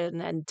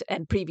Polynesian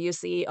and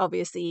previously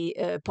obviously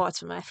parts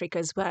from Africa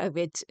as well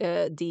with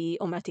the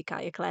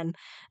Omaticaya clan.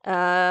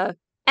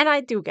 And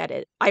I do get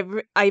it.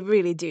 I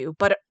really do.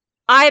 But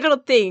I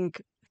don't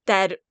think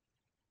that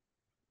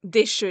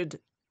this should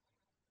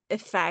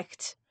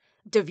affect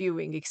the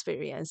viewing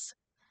experience.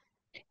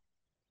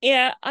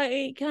 Yeah,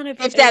 I kind of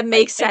If that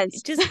makes it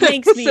sense. just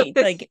makes So me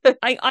like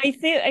I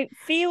feel it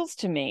feels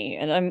to me,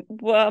 and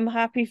I'm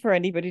happy for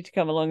anybody to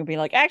come along and be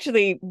like,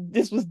 actually,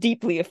 this was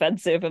deeply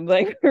offensive, and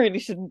like really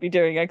shouldn't be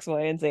doing X,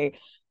 Y, and Z.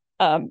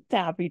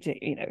 Happy to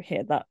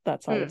hear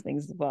that side of mm,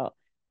 things as well.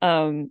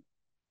 Um,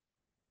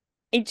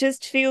 it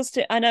just feels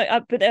to I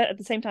know, but at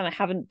the same time, I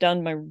haven't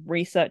done my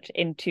research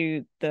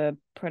into the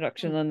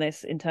production mm. on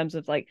this in terms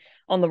of like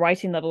on the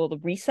writing level or the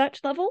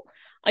research level.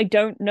 I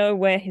don't know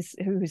who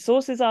his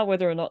sources are,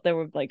 whether or not there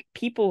were like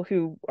people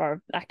who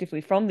are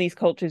actively from these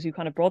cultures who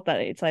kind of brought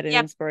that insight and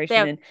Yep. inspiration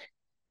There,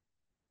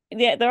 in.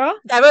 Yeah, there are.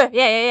 there were.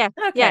 Yeah, yeah, yeah.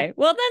 Yeah. Okay,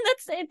 well then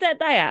that's it. That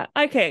they are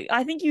okay.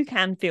 I think you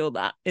can feel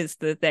that is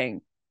the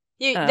thing.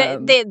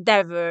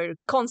 There were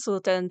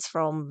consultants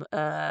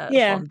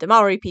Yeah, from the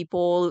Maori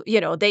people.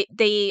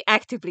 They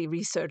actively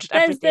researched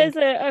everything there's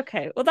a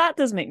okay. Well, that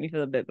does make me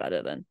feel a bit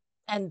better then.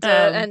 Um,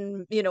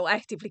 and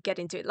actively get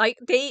into it. Like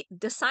the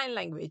sign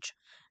language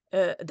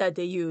that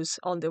they use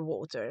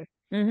underwater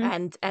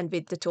mhm, and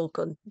with the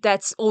Tolkien,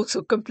 that's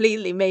also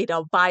completely made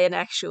up by an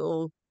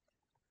actual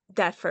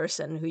that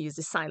person who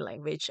uses sign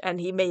language, and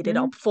he made it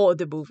mhm. up for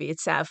the movie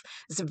itself.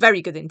 It's a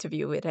very good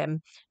interview with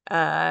him.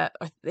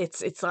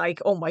 It's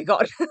like, oh my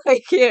god,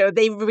 like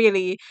they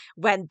really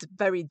went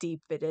very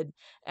deep with it,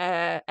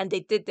 and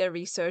they did their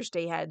research.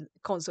 They had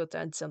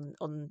consultants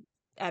on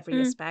every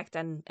Mm. aspect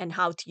and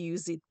how to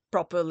use it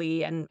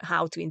properly and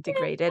how to Yeah,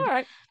 integrate it. all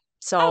right.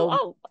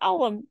 So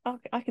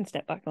I can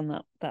step back on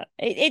that.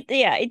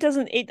 Yeah, it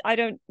doesn't. I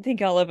don't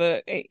think I'll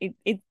ever.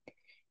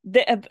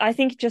 I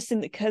think just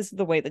because of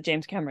the way that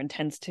James Cameron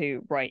tends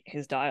to write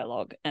his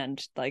dialogue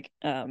and like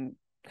kind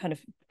of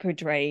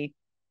portray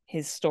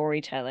his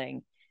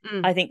storytelling,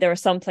 mm, I think there are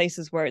some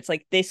places where it's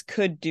like this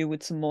could do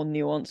with some more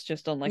nuance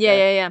just on like yeah, a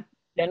yeah, yeah,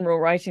 general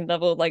writing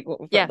level, like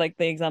yeah. like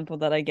the example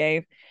that I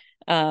gave.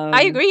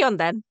 I Um, agree on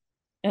that.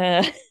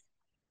 uh,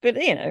 but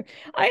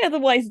I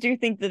otherwise do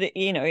think that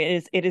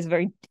it is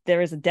very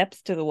there is a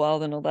depth to the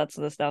world and all that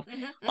sort of stuff.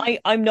 Hmm, hmm.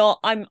 I'm not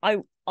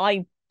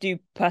I do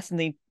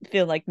personally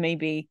feel like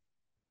maybe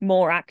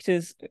more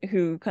actors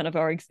who kind of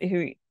are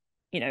who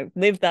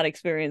live that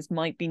experience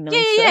might be Yeah, yeah,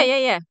 yeah, nicer. yeah,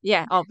 yeah,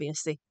 yeah.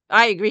 Obviously,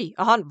 I agree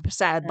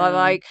 100%. But Um,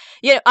 like,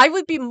 yeah, I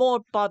would be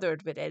more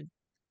bothered with it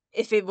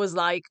if it was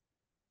like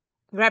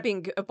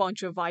grabbing a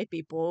bunch of white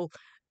people,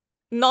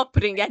 not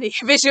putting any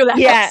visual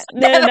yeah, effects,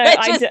 no, no, then no. we're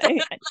I just do,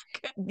 like,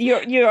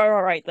 you're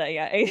all right there.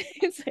 Yeah,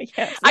 it's like,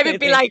 yeah, I would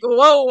be absolutely. like,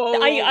 whoa, whoa, whoa,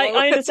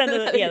 I understand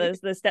that. Yeah, whoa.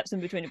 there's steps in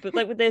between it, but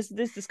like there's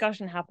this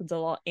discussion happens a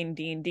lot in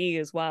D&D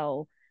as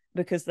well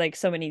because like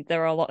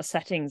there are a lot of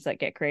settings that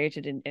get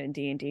created in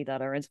D&D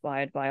that are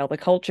inspired by other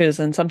cultures,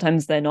 and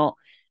sometimes they're not.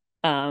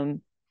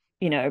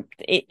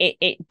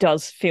 It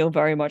does feel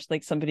very much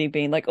like somebody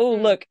being like, oh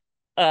Mm. look,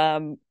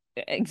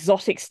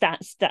 exotic stat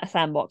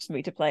sandbox for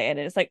me to play in.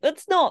 And it's like,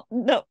 that's not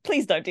no,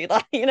 please don't do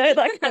that.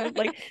 That kind of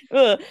like,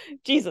 ugh,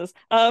 Jesus.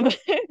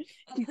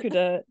 You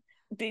could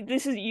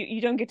this is you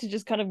don't get to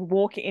just kind of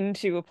walk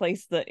into a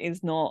place that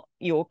is not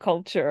your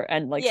culture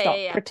and like Yeah, yeah, start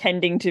yeah.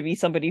 pretending to be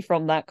somebody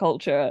from that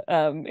culture.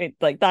 It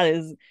like that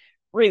is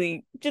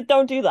really just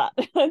don't do that.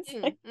 It's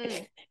Mm, like,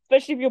 mm.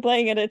 especially if you're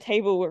playing at a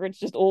table where it's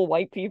just all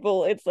white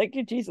people. It's like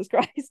Jesus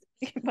Christ,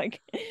 like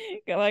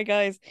my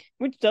guys,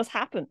 which does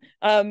happen.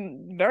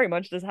 Very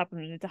much does happen.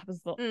 It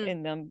happens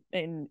Mm.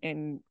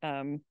 in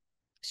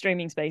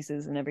streaming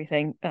spaces and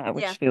everything,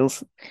 which Yeah.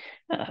 feels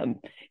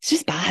it's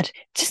just bad.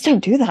 Just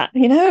don't do that.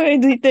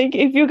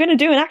 If you're going to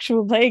do an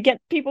actual play,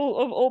 get people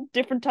of all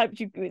different types.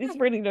 It's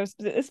really no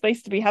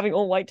space to be having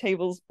all white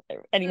tables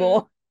Mm.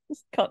 anymore.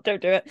 Just don't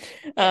do it.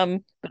 Yeah.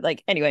 But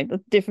like anyway,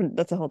 that's different.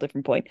 That's a whole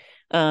different point.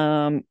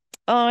 I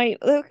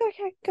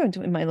okay, go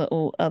into my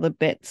little other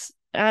bits.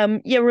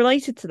 Yeah,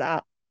 related to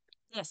that,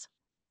 Yes.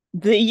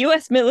 the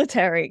US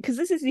military, because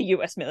this is the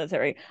US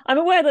military. I'm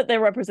aware that they're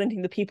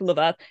representing the people of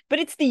Earth, but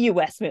it's the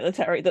US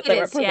military that It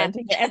they're is, yeah.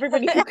 representing.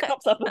 Everybody who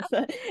comes up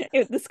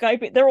with the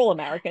Skype, they're all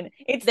American.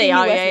 It's the They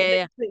are, US, yeah, yeah,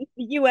 yeah.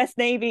 the US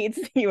Navy, it's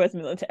the US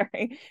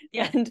military.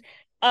 Yeah. And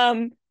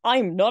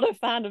I'm not a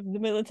fan of the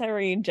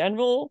military in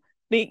general,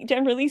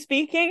 generally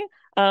speaking.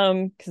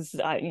 Because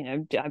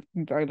I'm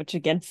very much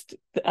against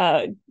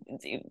that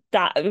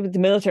the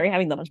military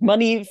having that much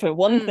money for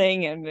one Mm.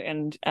 thing,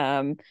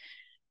 and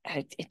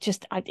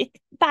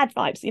bad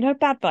vibes,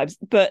 bad vibes.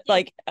 But Yeah.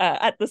 like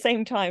at the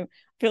same time,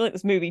 I feel like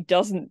this movie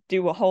doesn't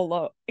do a whole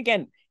lot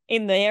again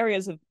in the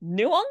areas of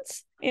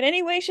nuance in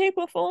any way, shape,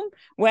 or form.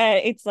 Where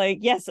it's like,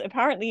 yes,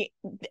 apparently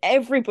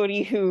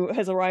everybody who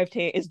has arrived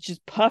here is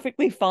just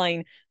perfectly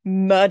fine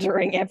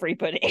murdering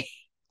everybody.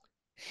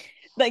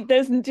 Like there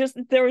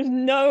is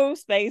no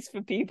space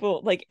for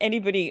people like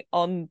anybody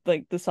on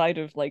like the side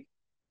of like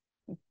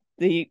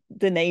the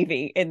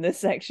Navy in this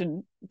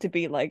section to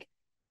be like,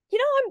 I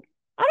don't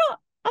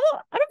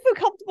I don't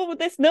feel comfortable with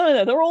this.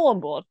 No, they're all on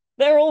board.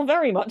 They're all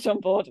very much on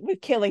board with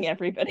killing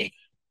everybody.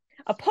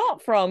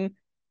 Apart from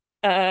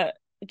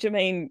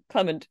Jermaine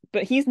Clement,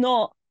 but he's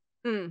not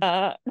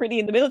Mm. really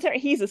in the military.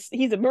 He's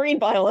a marine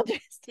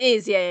biologist. It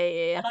is, yeah, yeah,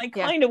 yeah, yeah. And I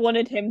Yeah. kind of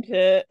wanted him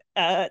to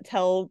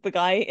tell the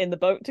guy in the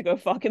boat to go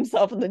fuck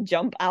himself and then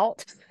jump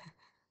out.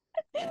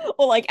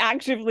 Or like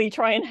actively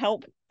try and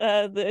help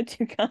the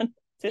Toucan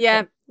to Yeah,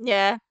 like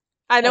yeah.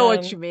 I know what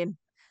um you mean.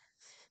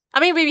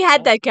 I mean, we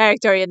had that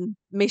character in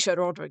Misha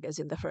Rodriguez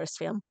in the first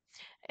film,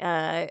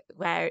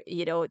 where,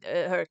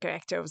 her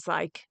character was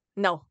like,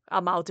 no,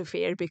 I'm out of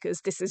here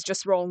because this is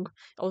just wrong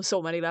on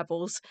so many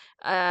levels.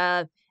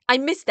 Uh, I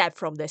missed that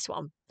from this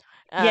one.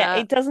 yeah, Uh,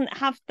 it doesn't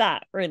have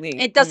that really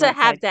it on doesn't that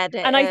have side. that.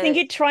 And I think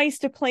it tries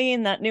to play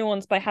in that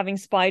nuance by having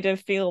Spider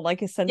feel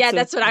like a Yeah, sense of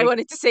that's what I like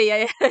wanted to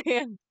say.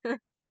 Yeah.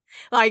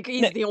 Like, no,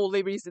 he's the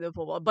only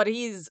reasonable one, but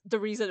he's the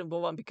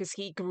reasonable one because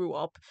he grew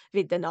up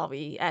with the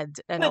Navi, and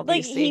but like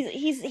obviously,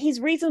 he's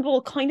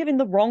reasonable kind of in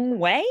the wrong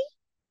way.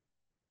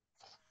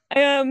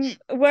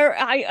 Where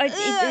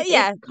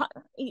yeah,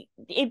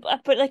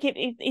 but like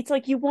it's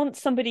like you want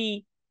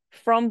somebody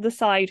from the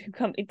side who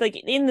come like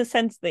in the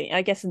sense that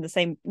I guess in the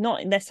same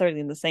not necessarily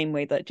in the same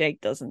way that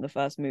Jake does in the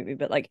first movie,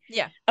 but like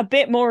yeah, a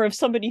bit more of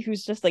somebody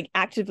who's just like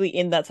actively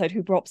in that side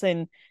who drops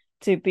in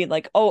to be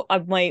like, oh,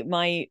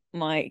 my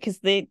because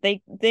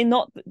they're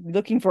not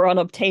looking for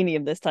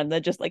unobtainium this time.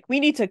 They're just like, we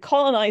need to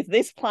colonize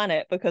this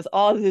planet because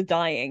ours is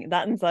dying.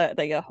 That's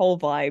like a whole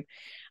vibe.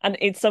 And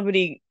it's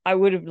somebody I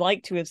would have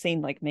liked to have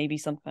seen like maybe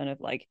some kind of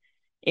like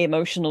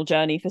emotional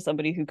journey for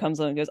somebody who comes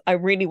on and goes, I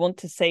really want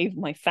to save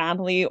my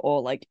family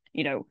or like,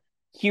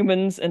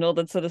 humans and all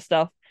that sort of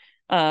stuff.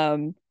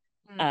 Um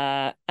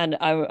mm. and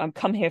I'm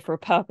come here for a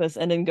purpose,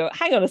 and then go,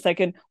 hang on a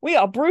second, we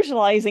are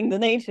brutalizing the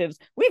natives.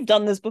 We've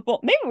done this before.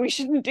 Maybe we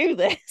shouldn't do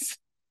this.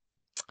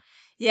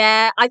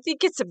 Yeah. I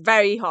think it's a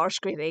very harsh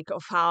critique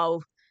of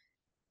how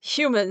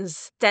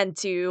humans tend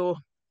to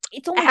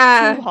It's almost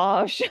uh, too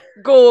harsh.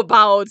 go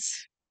about,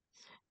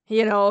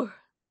 you know,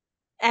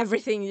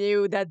 everything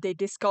new that they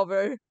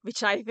discover,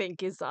 which I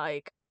think is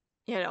like,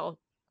 you know,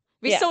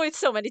 we Yeah. saw it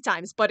so many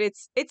times, but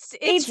it's It's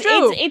it's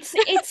true. it's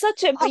it's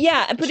such a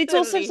yeah, but it's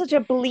also Unfortunately, such a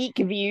bleak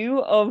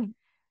view of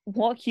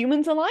what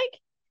humans are like.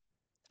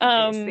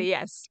 obviously, Um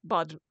yes,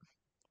 but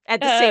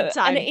at the same and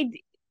time,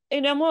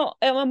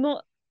 I'm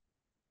not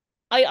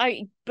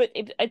I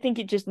think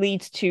it just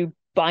leads to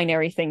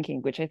binary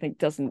thinking, which I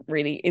think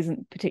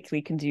isn't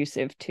particularly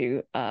conducive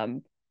to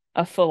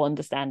a full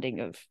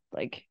understanding of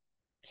like.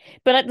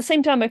 But at the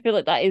same time, I feel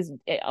like that is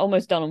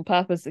almost done on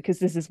purpose because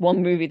this is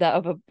one movie that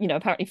of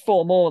apparently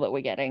four more that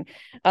we're getting.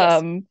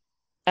 yes, Um,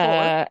 four,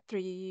 uh,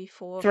 three,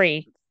 four,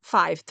 three.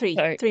 five, three,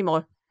 So three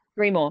more,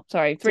 three more.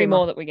 Sorry, three three more.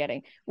 more that we're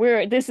getting.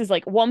 This is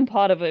like one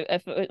part of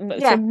so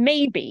Yeah,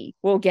 maybe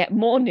we'll get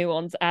more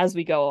nuance as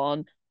we go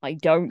on. I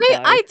don't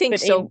know, I think but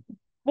so. in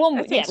I one,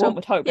 think yeah, so. one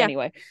would hope Yeah,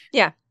 anyway.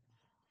 yeah.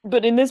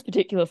 But in this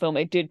particular film,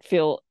 it did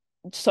feel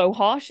so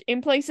harsh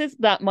in places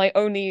that my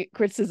only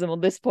criticism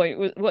on this point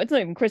was, well, it's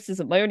not even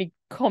criticism. My only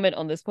comment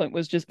on this point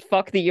was just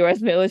fuck the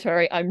US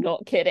military. I'm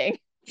not kidding.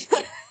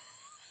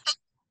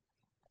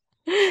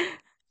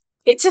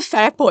 It's a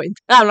fair point.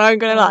 I'm not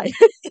gonna lie.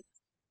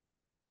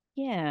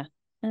 Yeah.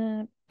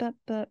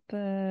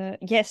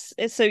 Yes.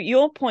 So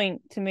your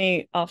point to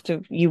me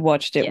after you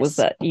watched it was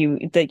Yes.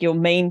 that your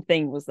main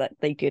thing was that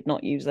they did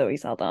not use Zoe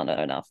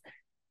Saldana enough.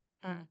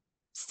 Mm.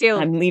 Still,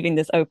 I'm leaving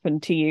this open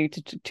to you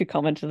to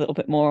comment a little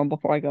bit more on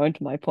before I go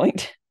into my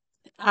point.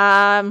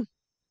 um,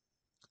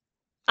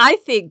 I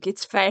think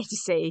it's fair to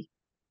say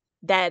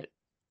that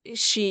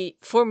she,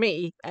 for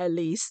me at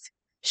least,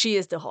 she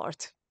is the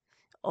heart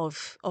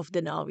of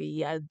the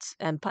Navi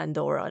and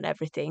Pandora and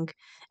everything.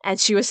 And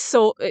she was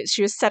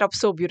set up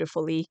so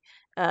beautifully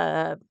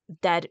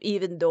that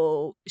even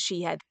though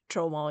she had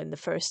trauma in the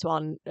first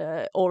one,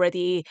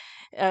 already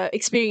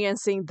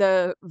experiencing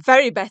the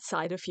very bad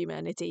side of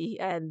humanity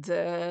and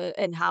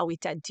how we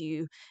tend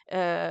to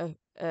uh,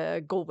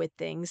 go with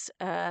things,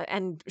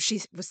 and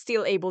she was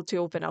still able to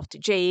open up to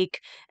Jake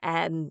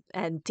and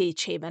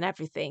teach him and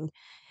everything.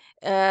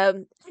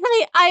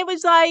 I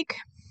was like,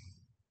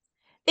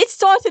 it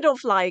started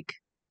off like,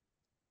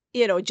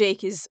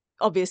 Jake is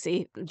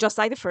obviously just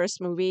like the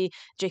first movie.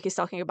 Jake is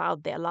talking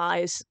about their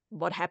lives,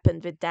 what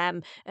happened with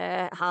them,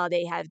 how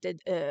they have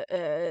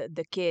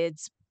the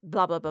kids,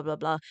 blah blah blah blah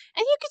blah,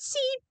 and you could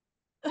see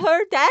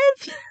her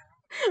death.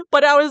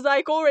 But I was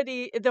like,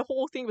 already the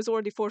whole thing was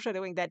already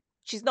foreshadowing that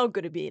she's not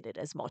going to be in it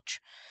as much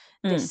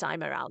this Mm.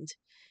 time around.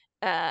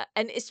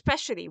 And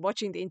especially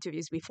watching the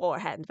interviews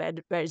beforehand,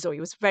 where Zoe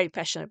was very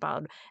passionate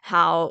about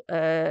how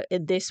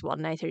in this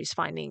one, Nightmare is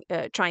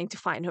trying to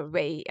find her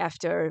way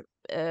after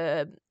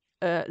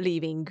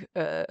leaving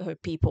her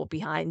people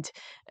behind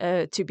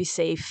to be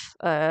safe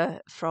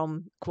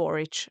from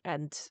Quaritch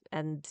and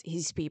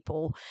his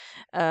people.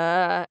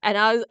 And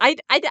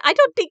I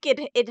don't think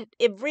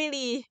it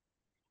really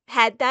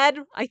had that.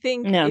 I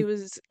think No.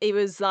 it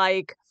was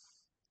like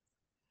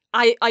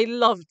I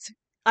loved.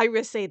 I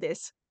will say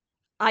this.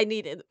 I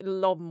needed a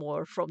lot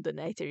more from the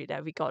Nightmare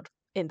that we got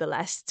in the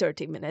last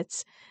 30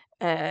 minutes,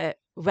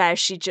 where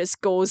she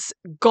just goes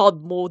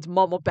God mode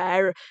Mama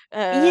Bear.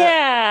 Uh,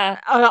 Yeah,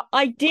 uh,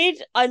 I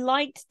did. I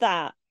liked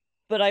that,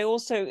 but I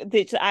also,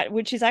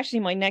 which is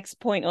actually my next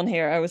point on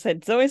here. I was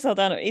said Zoe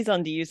Saldana is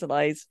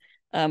underutilized.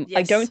 I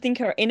don't yes. think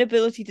her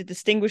inability to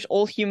distinguish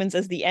all humans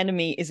as the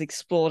enemy is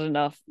explored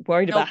enough.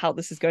 Worried about Nope. how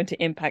this is going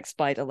to impact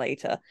Spider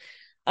later.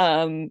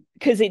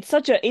 Because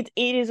it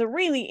is a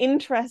really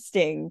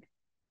interesting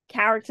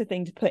character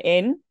thing to put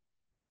in,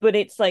 but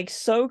it's like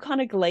so kind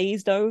of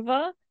glazed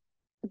over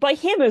by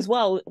him as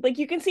well. Like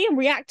you can see him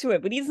react to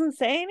it, but he doesn't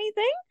say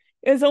anything.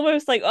 It's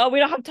almost like, oh, we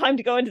don't have time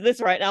to go into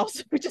this right now,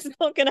 so we're just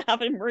not gonna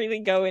have him really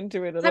go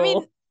into it at I mean,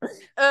 all.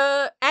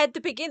 at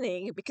the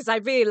beginning, because I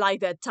really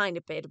like that tiny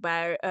bit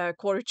where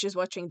Quaritch is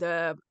watching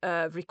the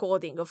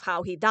recording of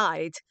how he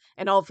died,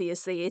 and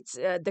obviously it's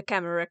the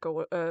camera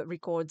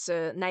records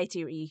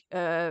Nightiri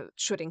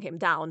shooting him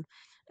down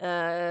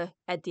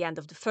at the end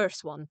of the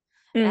first one,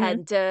 Mm-hmm.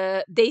 and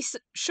they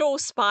show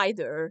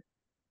Spider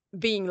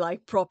being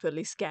like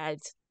properly scared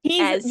He's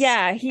as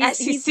yeah, he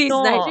he's sees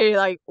not. Nightiri,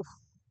 like, "Oof,"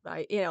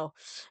 like,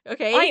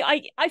 okay.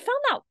 I found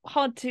that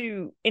hard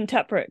to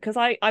interpret because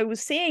I was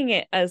seeing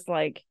it as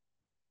like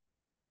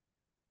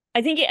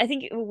I think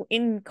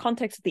in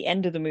context of the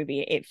end of the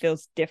movie it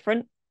feels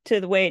different to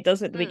the way it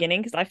does at the Mm, beginning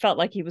because I felt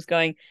like he was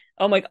going,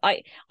 oh my,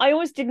 I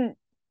always didn't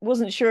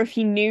wasn't sure if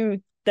he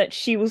knew that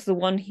she was the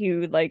one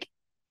who like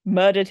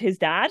murdered his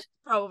dad.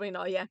 probably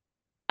not. Yeah.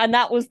 And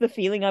that was the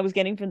feeling I was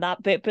getting from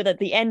that bit. But at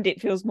the end,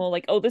 it feels more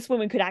like, oh, this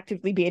woman could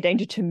actively be a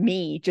danger to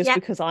me just Yeah.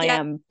 because I Yeah.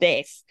 am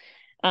this.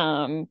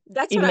 Um,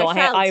 That's what even I though I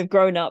felt. have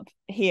grown up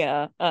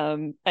here.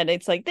 And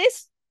it's like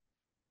this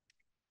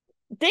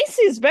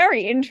is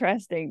very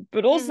interesting,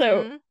 but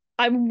also Mm-hmm.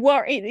 I'm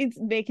worried it's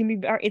making me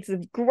it's a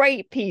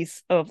great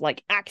piece of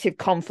like active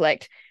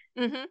conflict,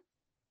 Mm-hmm.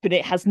 but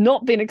it has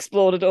not been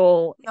explored at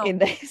all No. in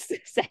this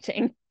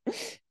setting.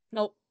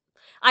 No.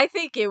 I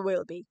think it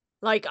will be.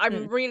 Like,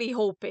 I'm Mm, really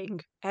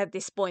hoping at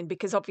this point,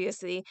 because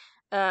obviously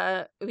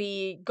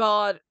we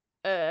got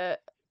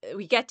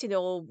we get to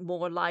know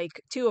more,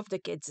 like, two of the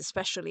kids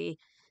especially,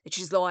 which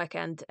is Loak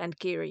and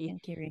Kiri.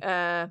 thank you.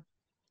 Uh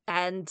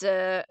and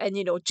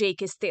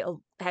Jake is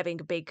still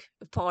having a big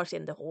part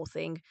in the whole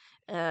thing.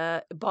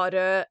 But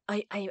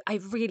I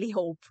really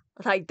hope,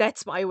 like,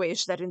 that's my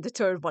wish, that in the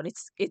third one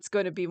it's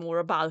going to be more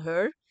about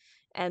her,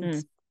 and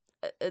Mm.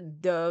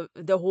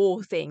 the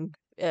whole thing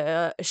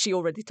she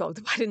already talked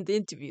about in the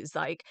interviews,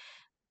 like,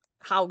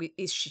 how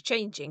is she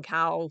changing,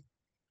 how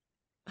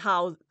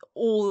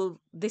all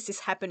this is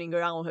happening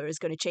around her is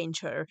going to change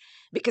her,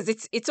 because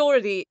it's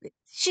already,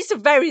 she's a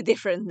very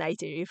different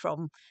Nightiri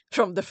from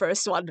the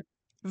first one,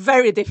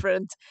 very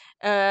different,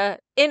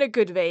 in a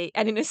good way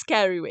and in a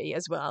scary way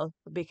as well,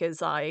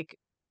 because, like,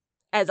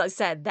 as I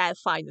said, that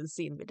final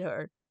scene with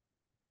her,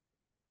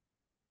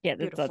 Yeah,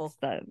 beautiful.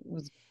 that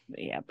was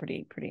yeah,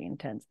 pretty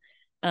intense.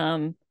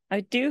 I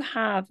do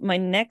have my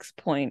next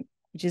point,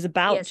 which is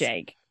about Yes.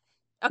 Jake,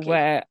 Okay.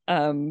 where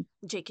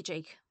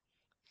Jake.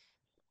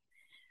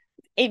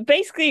 it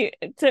basically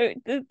so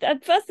the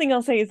first thing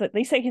I'll say is that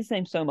they say his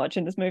name so much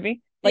in this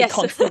movie, like Yes.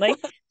 constantly.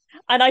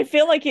 And I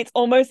feel like it's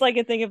almost like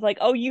a thing of like,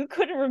 oh, you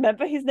couldn't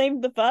remember his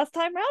name the first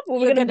time round? Well,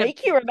 we're You're gonna gonna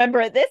make you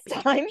remember it this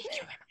make time.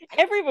 you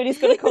Everybody's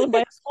going to call him by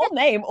his full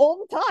name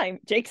all the time.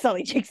 Jake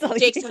Sully, Jake Sully,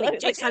 Jake Jake Sully, Sully.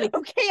 Jake Sully.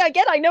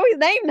 Okay, I know his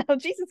name now.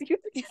 Jesus, you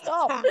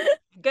stop.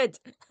 Good.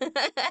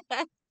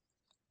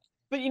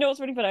 But you know what's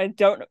really funny?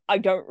 I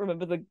don't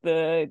remember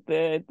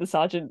the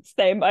sergeant's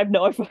name. I have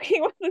no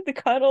fucking like the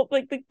colonel,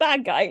 like the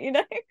bad guy. You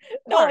know,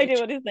 no idea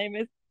what his name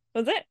is.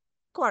 Was it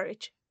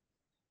Quaritch?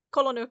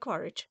 Colonel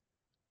Quaritch.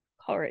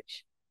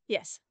 Courage?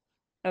 Yes.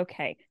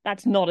 Okay,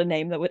 that's not a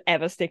name that would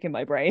ever stick in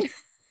my brain.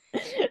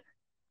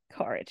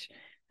 Courage.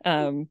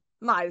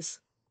 Miles.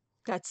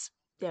 That's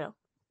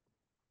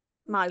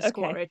Miles Okay.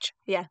 Quaritch.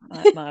 Yeah.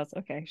 Miles.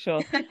 Okay,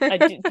 sure. I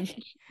did.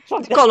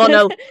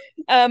 Colonel.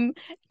 I'm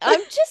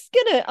just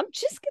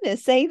gonna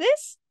say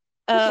this.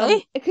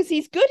 Okay. Because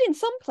he's good in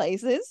some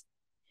places,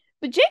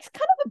 but Jake's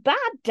kind of a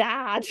bad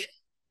dad.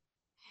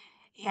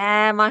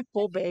 Yeah, my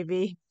poor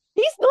baby.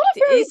 He's not a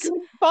very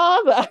good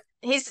father.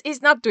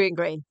 He's not doing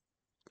great.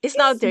 He's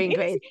not doing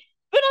great.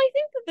 But I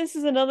think that this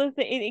is another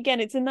thing. Again,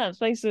 it's in that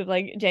space of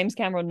like James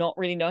Cameron not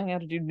really knowing how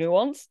to do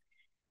nuance.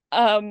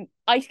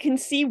 I can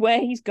see where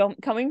he's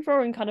coming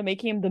from and kind of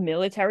making him the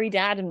military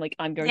dad and like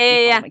I'm going to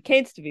be my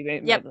kids to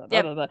be blah, blah,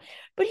 blah, blah.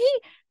 But he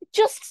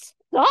just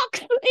sucks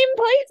in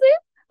places,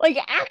 like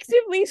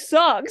actively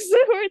sucks.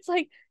 Where it's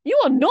like you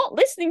are not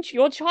listening to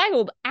your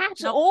child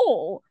at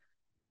all.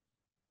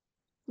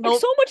 Like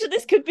so much of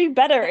this could be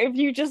better if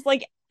you just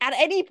like at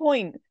any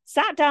point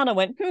sat down and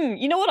went,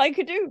 you know what I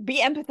could do?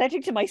 Be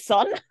empathetic to my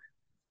son.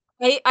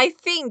 I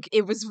think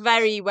it was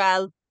very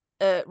well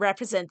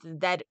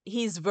represented that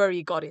he's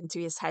very got into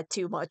his head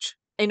too much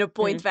in a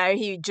point where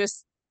he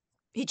just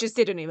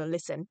didn't even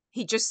listen.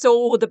 He just saw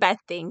all the bad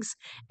things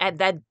and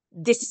that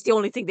this is the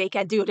only thing they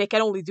can do. They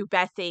can only do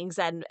bad things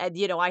and I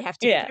have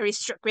to be very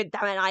strict with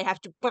them and I have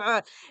to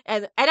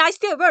and I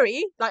still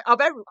worry. Like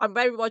I'm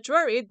very much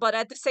worried, but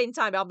at the same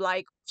time I'm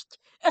like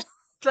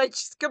like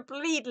just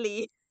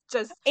completely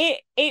just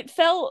it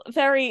felt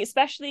very,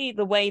 especially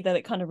the way that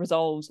it kind of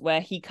resolves where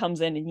he comes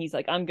in and he's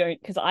like, I'm going,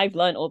 because I've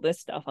learned all this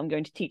stuff, I'm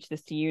going to teach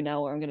this to you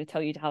now, or I'm going to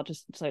tell you how to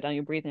slow down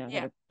your breathing. I'm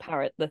going to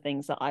parrot the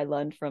things that I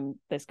learned from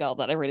this girl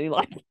that I really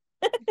like.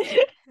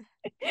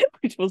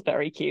 Which was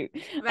very cute.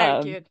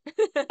 Very cute.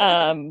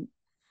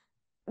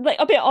 Like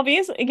a bit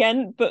obvious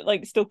again, but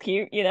like still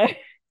cute, you know.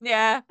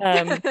 Yeah.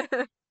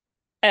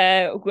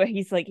 Where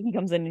he's like, he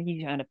comes in and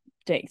he kind of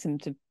takes him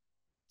to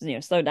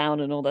slow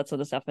down and all that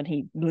sort of stuff, and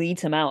he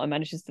leads him out and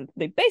manages to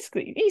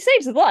basically he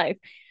saves his life,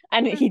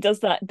 and he does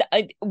that.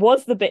 It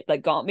was the bit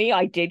that got me.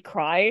 I did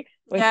cry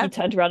when he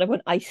turned around and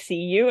went, I see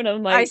you, and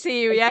I'm like, I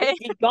see you. Yeah,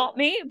 it got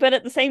me. But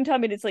at the same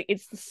time, it's like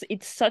it's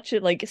such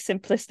a like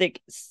simplistic,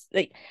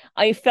 like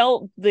I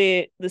felt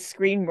the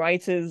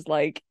screenwriter's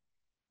like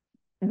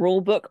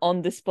rule book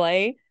on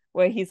display,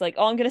 where he's like,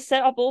 oh, I'm going to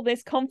set up all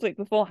this conflict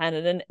beforehand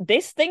and then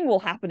this thing will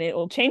happen, it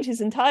will change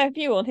his entire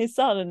view on his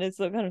son, and it's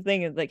the kind of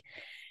thing. It's like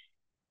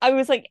I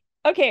was like,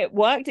 okay, it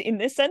worked in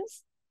this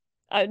sense.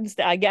 I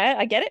understand.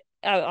 I get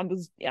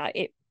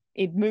it.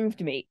 It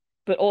moved me,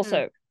 but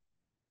also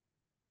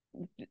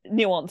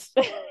nuanced.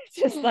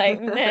 Just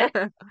like, nah,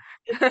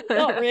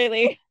 not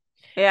really.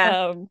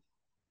 Yeah.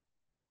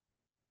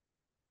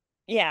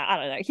 Yeah, I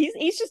don't know.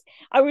 He's just.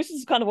 I was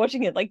just kind of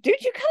watching it, like,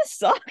 dude, you kind of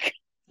suck.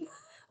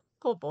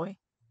 Poor boy.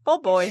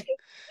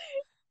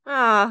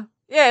 Yeah.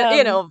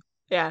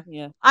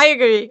 Yeah. I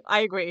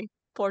agree.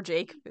 Poor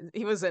Jake.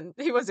 He wasn't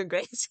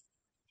great.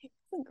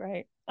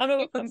 Great. I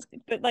don't know,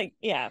 but like,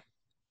 yeah,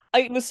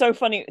 it was so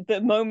funny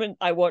the moment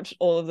I watched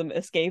all of them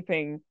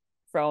escaping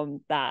from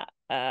that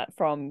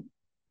from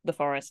the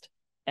forest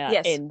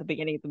in the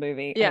beginning of the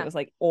movie. And it was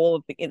like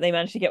they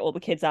managed to get all the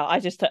kids out. I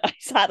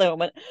sat there and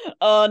went,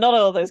 oh, not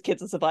all those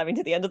kids are surviving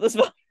to the end of this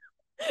film.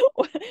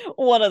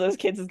 One of those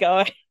kids is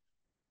going.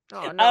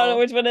 Oh, no. I don't know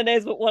which one it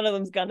is, but one of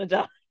them's gonna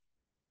die.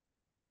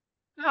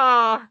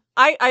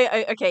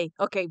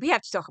 Okay, we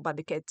have to talk about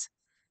the kids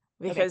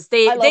because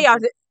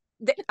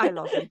I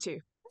love them too,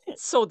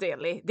 so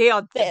dearly. They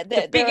are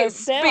the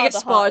biggest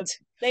part.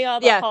 They are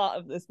the heart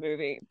of this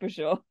movie for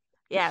sure.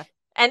 Yeah,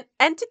 and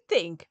to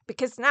think,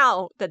 because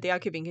now that they are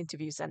giving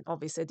interviews and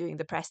obviously doing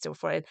the press tour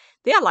for it,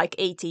 they are like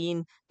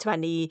 18,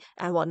 20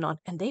 and whatnot,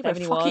 and they were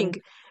 71.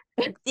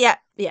 Fucking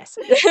yes.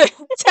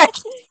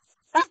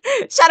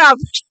 Shut up.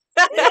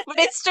 But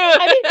it's true.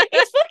 I mean,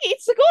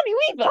 it's Sigourney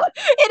Weaver.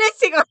 It is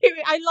Sigourney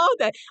Weaver. I love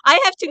that. I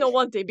have to know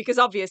one thing, because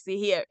obviously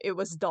here it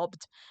was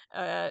dubbed,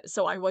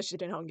 so I watched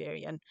it in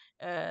Hungarian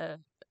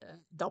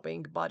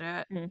dubbing, but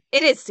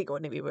it is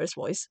Sigourney Weaver's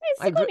voice.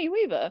 It's Sigourney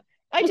Weaver.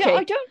 I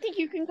don't think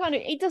you can kind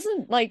of. It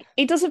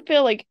doesn't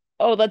feel like,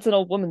 oh, that's an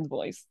old woman's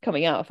voice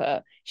coming out of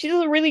her. She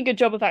does a really good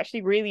job of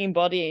actually really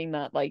embodying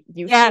that like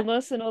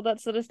youthfulness and all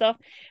that sort of stuff.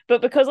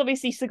 But because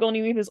obviously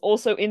Sigourney Weaver's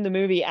also in the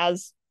movie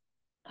as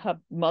her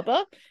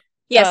mother.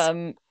 Yes.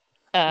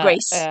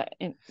 Grace.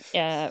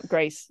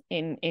 Grace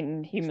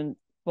in human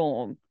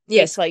form.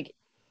 Yes. It's like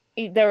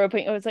there are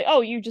people. It's like,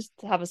 oh, you just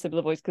have a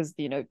similar voice because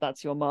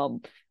that's your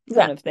mom,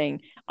 kind of thing.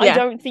 Yeah. I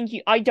don't think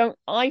you.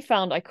 I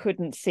found I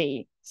couldn't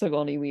see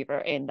Sigourney Weaver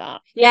in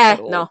that. Yeah.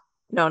 No.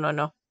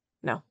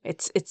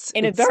 It's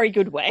in a very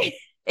good way.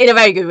 In a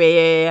very good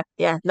way.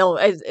 Yeah. No,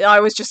 I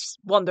was just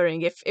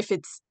wondering if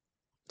it's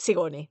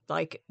Sigourney.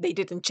 Like they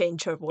didn't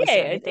change her voice or Yeah,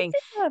 anything.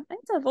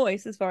 it's her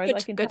voice as far as I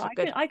Good, can tell.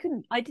 good,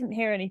 good. I didn't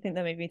hear anything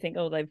that made me think,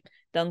 oh, they've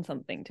done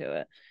something to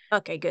it.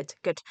 Okay, good,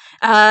 good.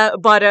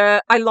 But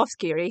I love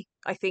Kiri.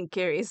 I think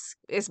Kiri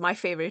is my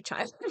favorite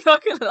child. I'm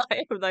not gonna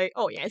lie. I'm like,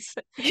 oh yes,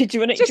 Do you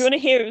just want to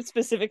hear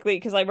specifically,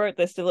 because I wrote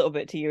this a little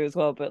bit to you as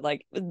well, but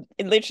like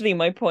literally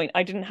my point,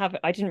 I didn't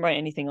write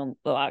anything on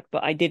the act,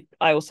 but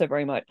I also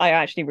very much, I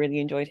actually really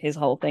enjoyed his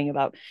whole thing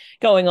about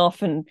going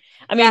off. And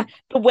I yeah. mean,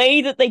 the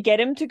way that they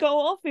get him to go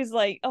off is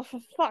like, oh, for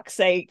fuck's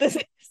sake, this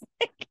is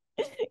like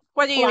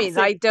What do you mean?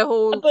 classic,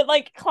 Like the but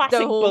like whole.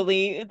 classic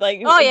bully like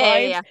Oh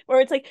vibes, yeah.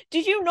 where it's like,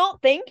 did you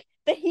not think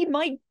that he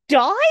might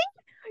die?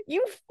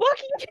 You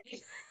fucking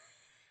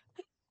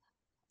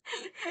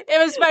It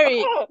was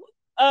very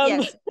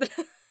um yes.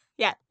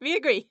 Yeah, we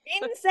agree.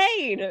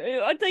 insane.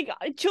 I think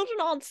children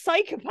aren't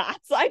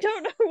psychopaths. I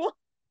don't know what.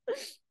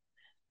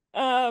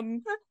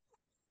 Um,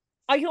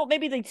 I thought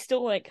maybe they'd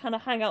still like kind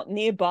of hang out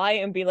nearby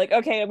and be like,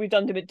 okay, we've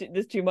done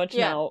this too much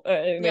Yeah, now.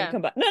 Maybe yeah.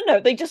 come back. No,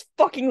 they just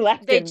fucking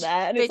left him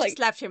there, and They it's just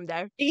like left him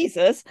there.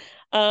 Jesus.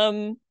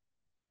 Um,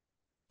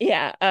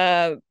 yeah.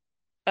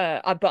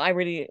 But I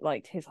really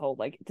liked his whole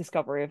like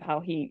discovery of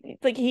how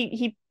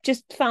he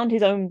just found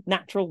his own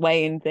natural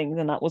way in things,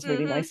 and that was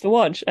really Mm-hmm. nice to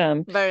watch.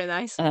 Very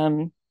nice.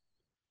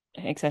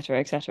 Etc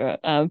etc.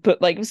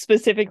 But like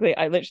specifically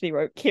I literally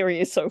wrote Kiri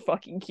is so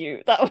fucking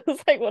cute. That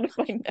was like one of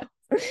my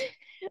notes.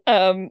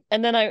 And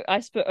then I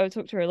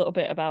talked to her a little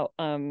bit about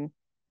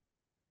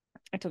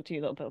I talked to you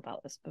a little bit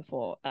about this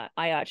before.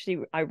 I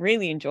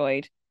really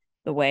enjoyed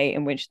the way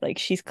in which like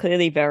she's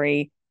clearly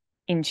very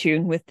in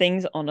tune with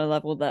things on a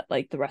level that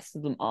like the rest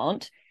of them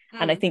aren't.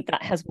 And I Mm. think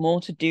that has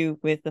more to do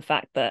with the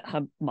fact that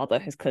her mother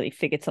has clearly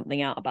figured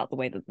something out about the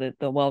way that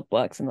the world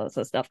works and all that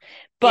sort of stuff.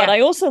 But Yeah, I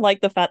also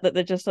like the fact that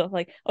they're just sort of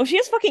like, oh, she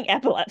has fucking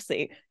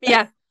epilepsy.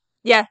 yeah,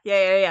 yeah.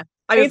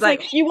 I was It's like,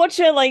 like you watch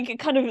her like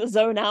kind of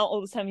zone out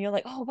all the time. And you're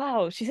like, oh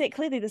wow, she's like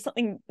clearly there's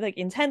something like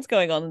intense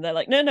going on, and they're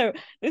like, no,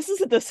 this is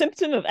the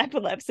symptom of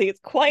epilepsy. It's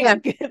quite yeah,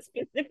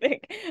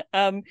 specific.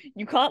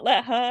 You can't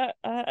let her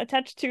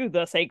attach to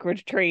the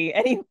sacred tree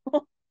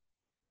anymore,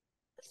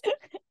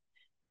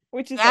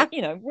 which is yeah,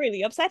 like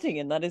really upsetting,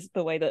 and that is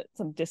the way that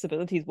some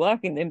disabilities work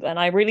in them. And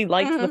I really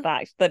liked the mm-hmm.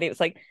 fact that it was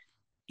like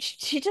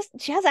she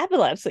has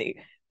epilepsy.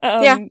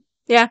 Yeah,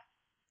 yeah,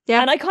 yeah.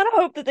 And I kind of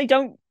hope that they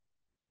don't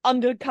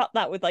undercut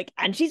that with like,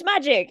 and she's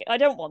magic. I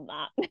don't want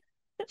that.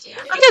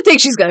 I don't think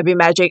she's gonna be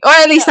magic, or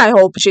at least No. I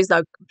hope she's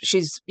not.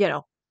 She's,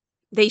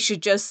 they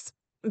should just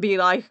be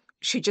like,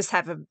 she just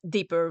have a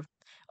deeper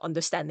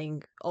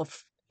understanding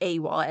of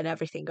Awa and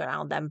everything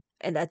around them,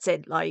 and that's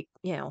it. Like,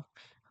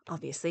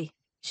 obviously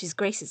she's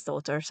Grace's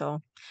daughter,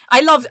 so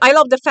I love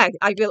the fact.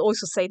 I will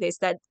also say this,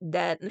 that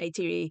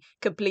Neytiri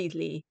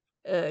completely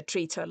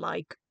treats her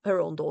like her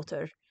own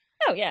daughter,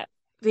 Oh yeah,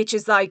 which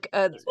is like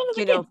he's one of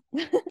the you know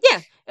kids.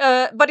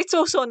 yeah, but it's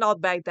also not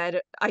bad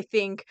that I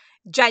think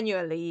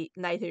genuinely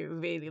Neytiri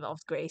really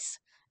loved Grace.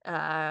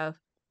 uh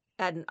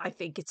and I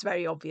think it's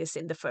very obvious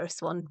in the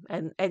first one,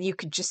 and you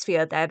could just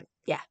feel that,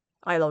 yeah,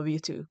 I love you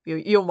too.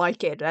 You're my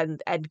kid,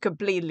 and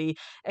completely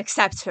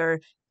accepts her,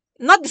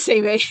 not the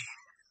same way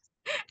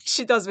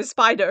she does with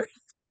Spider.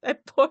 That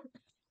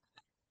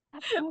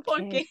That poor poor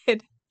kid.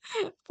 kid,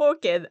 poor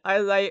kid. I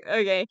was like,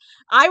 okay,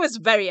 I was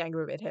very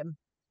angry with him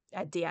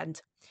at the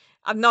end.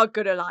 I'm not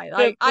gonna lie,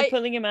 like For I,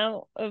 pulling him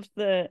out of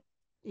the.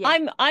 yeah,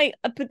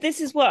 But this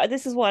is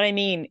what I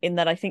mean in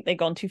that I think they've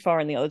gone too far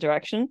in the other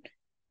direction.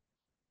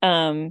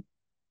 Um,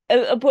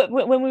 but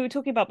when we were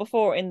talking about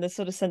before, in the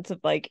sort of sense of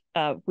like,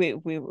 we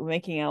were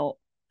making out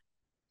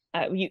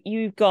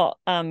you've got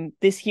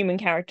this human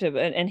character,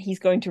 and he's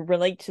going to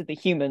relate to the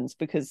humans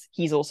because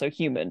he's also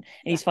human, and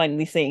yeah, he's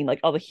finally seeing like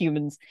other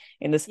humans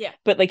in this. yeah.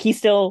 But like he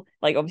still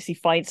like obviously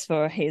fights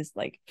for his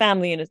like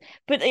family and his,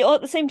 but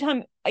at the same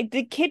time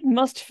the kid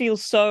must feel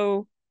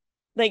so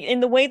like in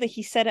the way that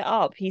he set it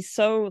up, he's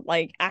so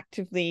like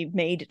actively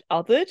made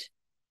othered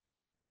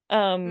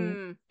um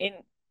Mm, in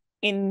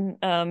in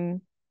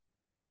um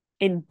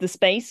in the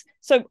space.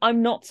 So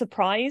I'm not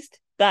surprised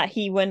that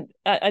he went.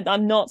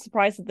 I'm not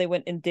surprised that they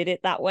went and did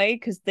it that way,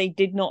 because they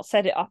did not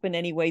set it up in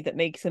any way that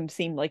makes him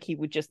seem like he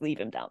would just leave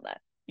him down there.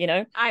 You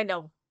know? I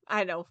know,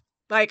 I know.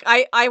 Like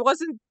I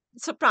wasn't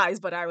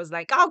surprised, but I was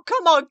like, oh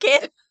come on,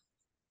 kid,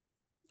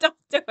 don't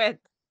do it.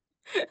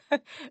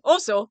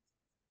 Also,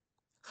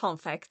 fun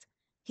fact,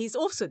 he's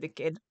also the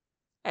kid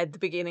at the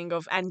beginning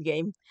of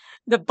Endgame,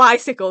 the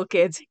bicycle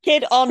kid,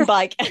 Kid on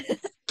bike.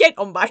 kid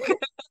on bike.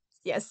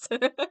 Yes,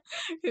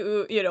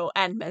 who,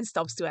 Ant-Man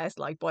stops to ask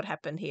like what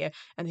happened here,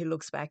 and he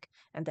looks back,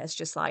 and that's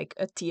just like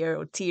a tear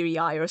or teary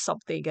eye or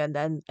something,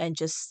 and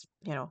just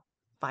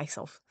bikes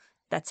off.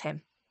 That's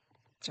him,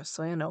 just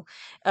so you know.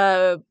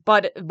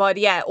 But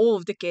yeah, all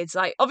of the kids,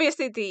 like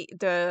obviously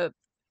the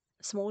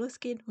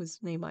smallest kid whose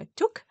name I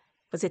took,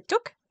 was it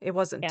Took? It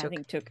wasn't Yeah, I Took.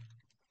 think Took.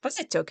 Was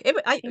it Took?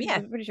 Yeah.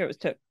 I'm pretty sure it was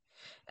Took.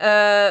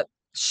 Uh,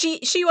 she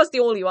was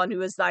the only one who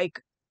was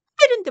like,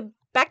 didn't the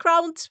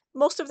background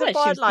most of the Well,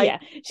 part.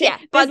 Like, yeah,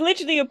 there's but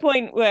literally a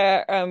point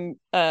where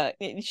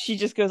she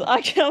just goes,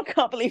 I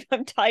can't believe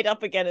I'm tied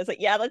up again. It's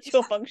like, yeah, that's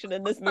your function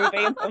in this movie.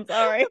 I'm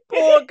sorry.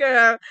 poor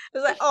girl.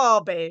 It's like,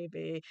 oh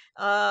baby.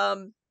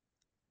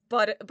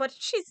 But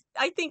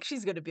I think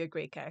she's gonna be a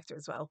great character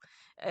as well.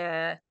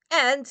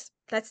 And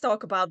let's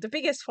talk about the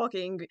biggest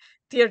fucking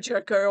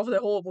tearjerker of the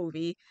whole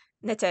movie,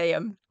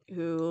 Netayam,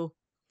 who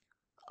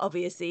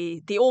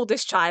obviously the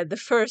oldest child, the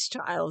first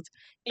child,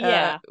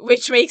 Yeah.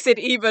 which makes it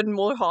even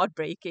more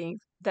heartbreaking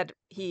that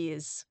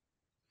he's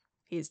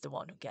the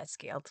one who gets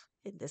killed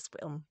in this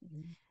film,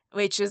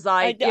 which is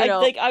like,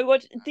 I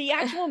watched the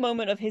actual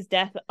moment of his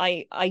death.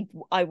 I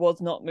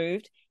was not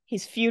moved.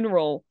 His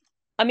funeral.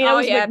 I mean, I oh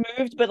was like yeah,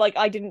 moved, but like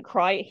I didn't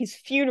cry. His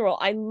funeral.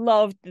 I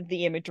loved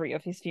the imagery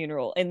of his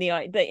funeral in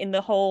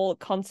the whole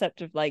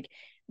concept of like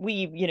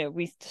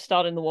we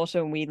start in the water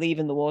and we leave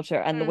in the water,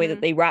 and the way that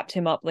mm, they wrapped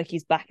him up like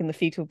he's back in the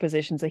fetal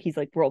position, so he's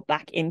like brought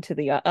back into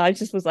the. I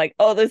just was like,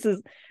 oh, this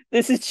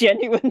is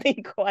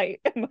genuinely quite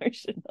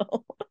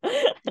emotional.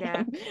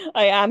 yeah,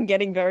 I am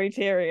getting very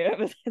teary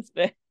over this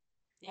bit.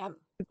 yeah.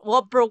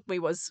 What broke me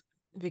was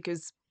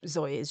because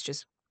Zoe is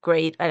just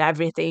great at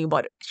everything,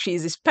 but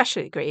she's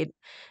especially great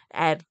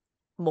at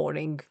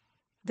mourning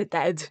the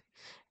dead.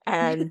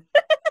 And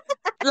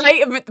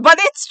like, but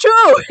it's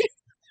true.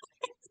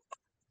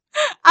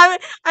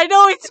 I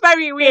know it's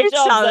very Good weird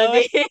job,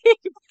 sounding. Zoe.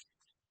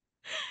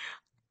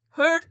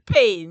 Her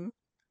pain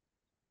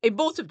in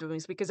both of them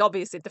is because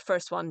obviously the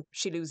first one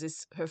she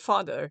loses her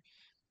father,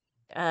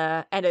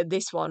 and in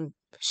this one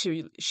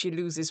she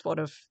loses one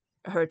of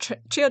her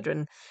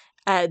children,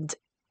 and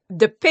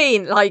the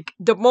pain, like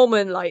the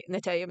moment like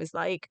Natalia is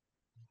like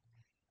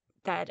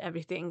that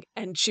everything,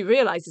 and she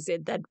realizes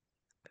it that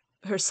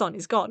her son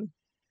is gone,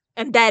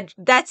 and that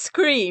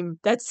scream,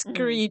 that Mhm.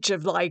 screech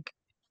of like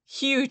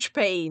huge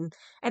pain,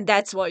 and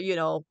that's what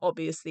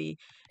obviously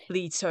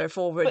leads her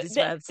forward But as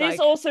well. It's this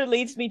like, also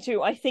leads me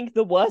to, I think,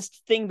 the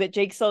worst thing that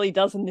Jake Sully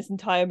does in this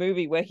entire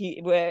movie, where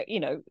Loic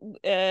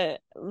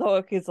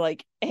is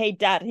like, "Hey,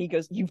 Dad," and he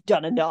goes, "You've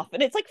done enough,"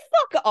 and it's like,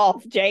 "Fuck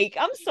off, Jake.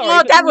 I'm sorry, oh,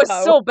 but that was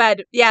no, so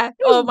bad. Yeah. it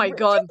Oh was my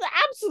god, just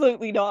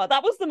absolutely not."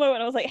 That was the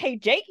moment I was like, "Hey,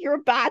 Jake, you're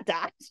a bad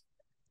dad."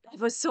 that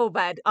was so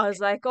bad. I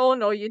was like, oh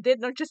no, you did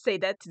not just say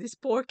that to this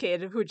poor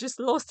kid who just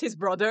lost his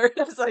brother.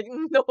 I was like,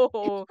 no.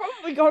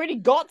 Probably already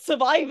got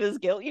survivor's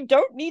guilt. You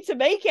don't need to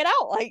make it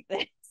out like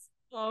this.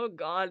 Oh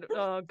god,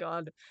 oh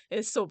god,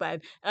 it's so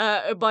bad.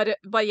 But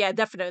yeah,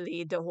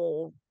 definitely the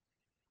whole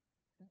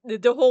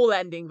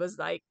ending was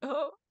like,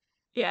 oh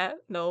yeah,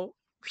 no,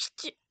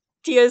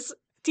 tears,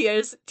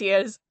 tears,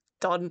 tears,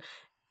 done.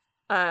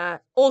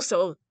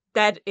 Also,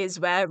 that is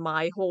where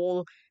my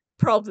whole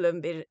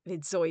problem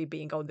with Zoe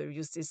being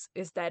underused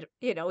is that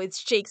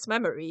it's Jake's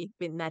memory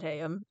with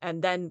Netayam,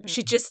 and then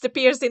she just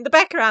appears in the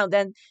background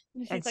And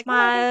and she's like,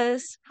 "Hello."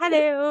 smiles,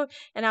 hello,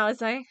 and I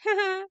was like,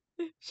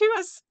 she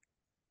was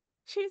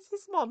she's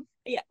his mom.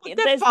 Yeah, What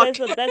the there's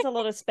fuck? there's a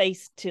lot of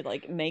space to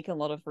like make a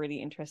lot of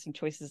really interesting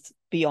choices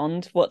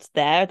beyond what's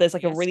there. There's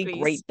like a Yes, really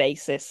please. great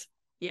basis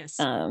Yes.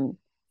 um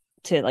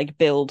to like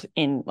build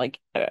in like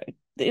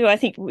I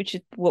think, which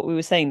is what we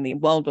were saying, the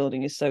world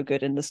building is so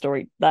good, and the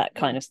story, that Yeah.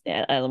 kind of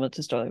element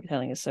of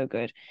storytelling is so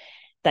good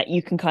that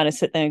you can kind of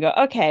sit there and go,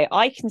 okay,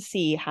 I can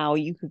see how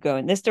you could go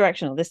in this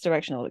direction or this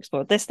direction, or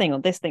explore this thing or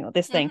this thing or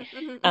this thing, Mhm,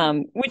 mhm,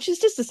 mhm. which is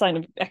just a sign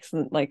of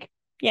excellent, like,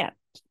 yeah,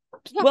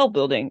 Yeah. world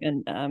building,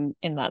 and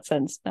in that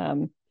sense,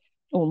 or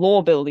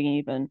lore building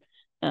even.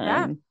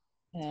 Yeah. um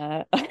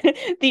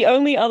the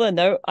only other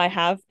note I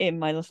have in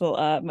my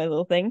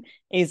little thing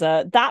is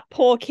that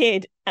poor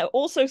kid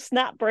also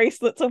snap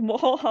bracelets are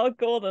more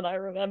hardcore than I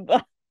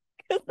remember.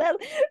 Because the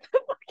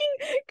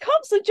fucking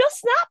cups are just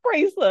snap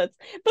bracelets,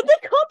 but they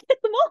can't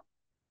get them off.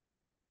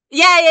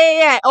 Yeah. Yeah.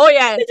 Yeah. Oh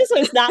yeah. They just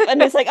don't snap,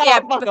 and it's like, Yeah.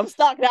 oh fuck, I'm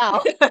stuck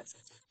now.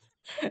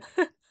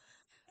 I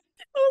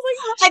was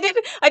like,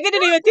 I didn't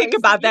snap even think bracelet,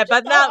 about you that,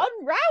 just but now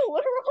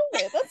unroll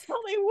it. That's how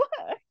they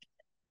work.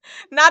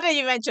 now that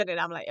you mention it,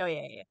 I'm like, oh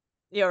yeah, yeah.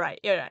 You're right.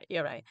 You're right.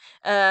 You're right.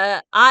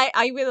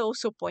 I will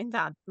also point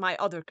out my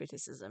other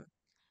criticism,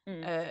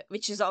 Mm,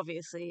 which is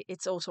obviously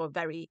it's also a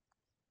very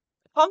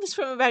comes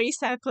from a very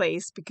sad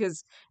place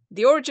because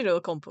the original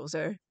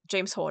composer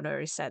James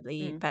Horner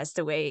sadly mm, passed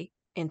away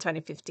in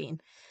 2015.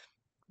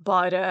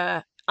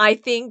 But I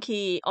think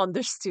he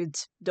understood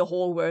the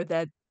whole world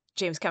that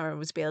James Cameron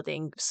was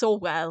building so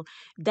well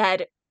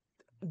that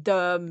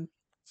the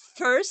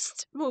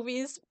first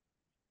movie's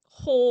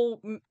whole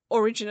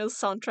original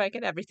soundtrack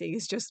and everything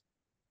is just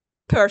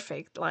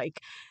perfect, like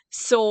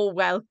so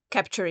well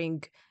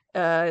capturing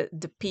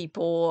the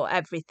people,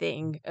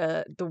 everything,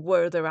 the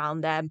world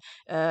around them,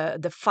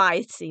 the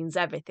fight scenes,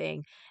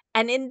 everything.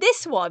 And in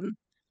this one,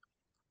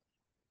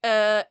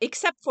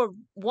 except for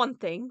one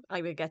thing,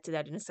 I will get to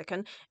that in a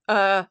second.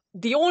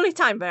 The only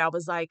time where I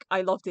was like,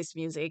 I love this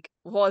music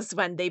was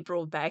when they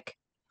brought back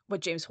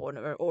what James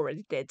Horner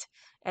already did,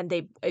 and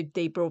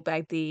they brought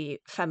back the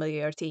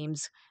familiar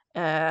themes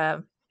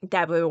that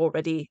were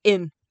already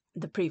in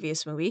the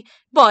previous movie.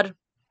 But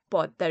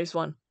there is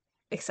one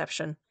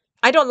exception.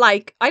 I don't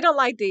like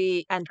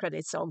the end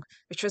credits song,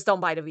 which was done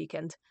by The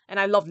Weeknd, and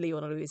I love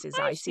Leona Lewis's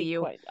I "I See actually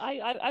You."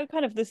 I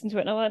kind of listened to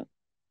it and I went,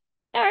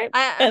 all right.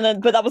 I, And then,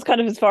 but that was kind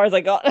of as far as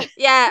I got.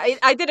 yeah,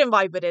 I didn't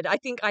vibe with it. I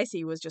think "I See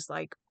You" was just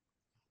like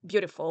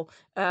beautiful.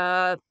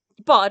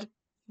 But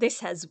this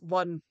has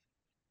one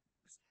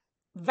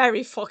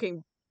very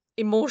fucking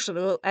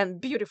emotional and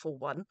beautiful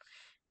one.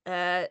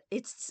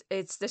 It's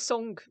the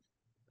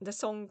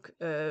song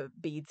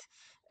beat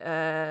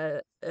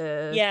Yeah,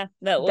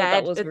 that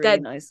that was really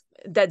nice.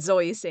 that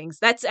Zoe sings.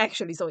 That's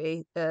actually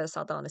Zoe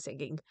Saldana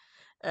singing,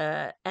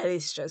 and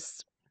it's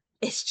just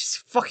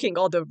fucking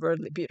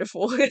otherworldly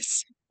beautiful.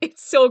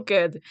 It's so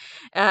good.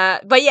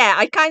 But yeah,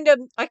 I kind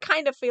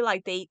of feel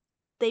like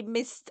they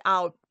missed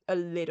out a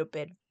little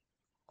bit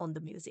on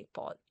the music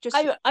part. Just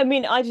I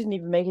mean, I didn't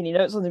even make any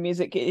notes on the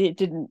music. It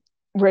didn't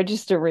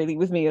register really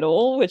with me at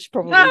all, which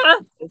probably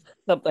is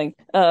something.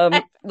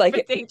 Like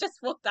everything just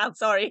walked out.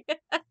 Sorry.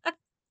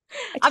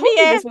 I I told mean,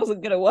 you yeah, this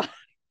wasn't gonna work.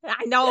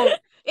 I know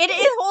it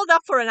hold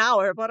up for an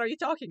hour. What are you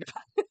talking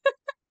about?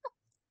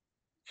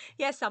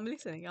 Yes, I'm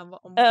listening. I'm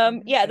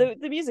Yeah, listening.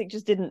 the music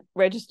just didn't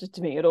register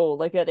to me at all.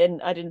 Like I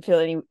didn't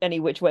feel any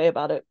which way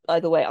about it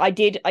either way. I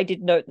did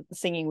note that the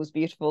singing was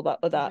beautiful.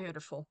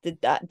 Beautiful.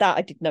 That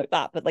I did note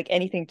that, but like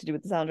anything to do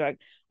with the soundtrack,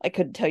 I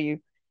couldn't tell you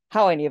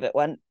how any of it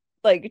went.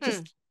 Like Hmm.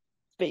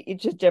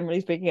 just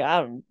generally speaking, I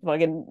don't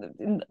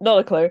fucking not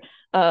a clue.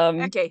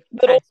 Okay.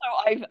 But Fair.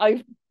 also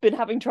I've been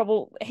having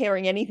trouble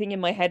hearing anything in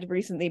my head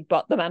recently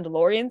but the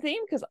Mandalorian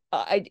theme because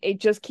I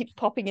it just keeps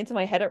popping into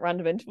my head at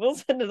random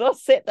intervals and I'll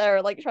sit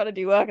there like trying to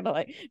do work and I'm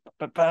like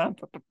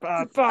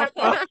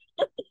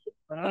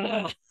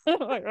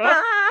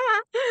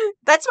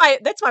That's my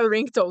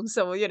ringtone.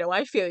 So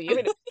I feel I you.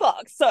 mean it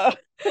fucks so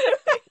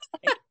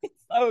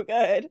it's so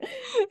good.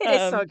 It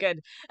is so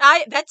good.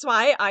 That's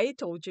why I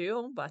told you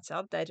on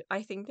WhatsApp that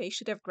I think they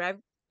should have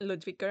grabbed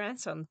Ludwig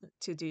Göransson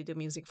to do the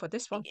music for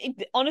this one.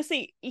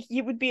 Honestly,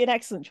 he would be an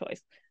excellent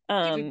choice.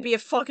 He would be a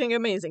fucking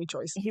amazing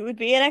choice. He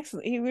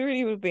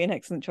really would be an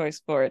excellent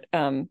choice for it.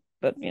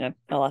 But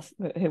alas,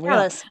 here we Tell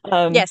are. us.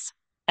 Um, Yes.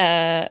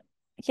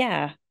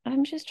 yeah,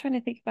 I'm just trying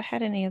to think if I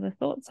had any other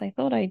thoughts. I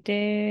thought I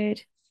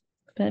did,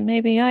 but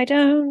maybe I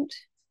don't.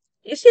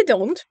 If you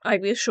don't, I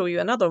will show you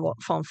another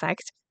fun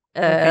fact.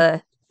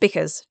 Okay.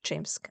 Because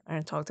James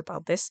Cameron talked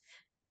about this.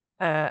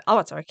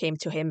 Avatar came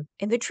to him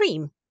in the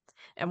dream.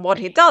 And what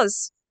he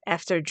does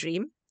after a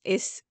dream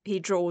is he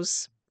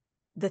draws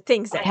the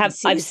things that he I've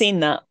sees. seen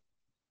that.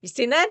 You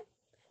seen that?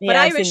 But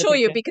Yeah, I I've will seen the show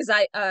you picture. because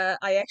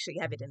I actually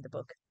have it in the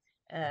book.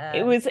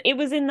 It Uh,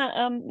 was in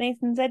that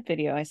Nathan Zed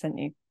video I sent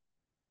you.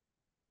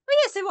 oh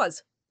yes, it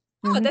was.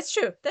 Oh, Mm-hmm. that's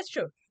true. That's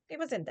true. It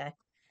was in there.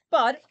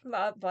 But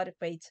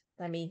wait,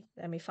 let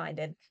me find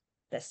it.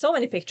 There's so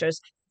many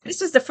pictures.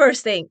 This was the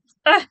first thing.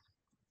 Ah,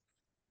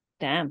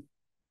 Damn.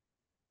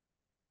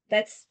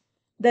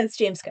 that's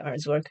James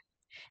Cameron's work.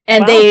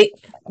 And Wow.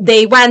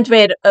 they went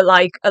with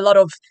like a lot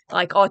of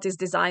like artist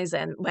designs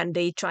and when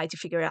they tried to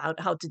figure out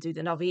how to do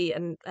the Navi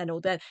and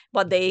all that,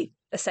 but they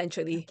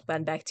essentially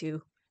went back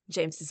to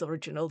James's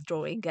original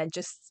drawing and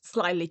just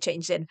slightly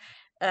changed it,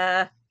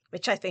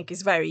 which I think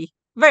is very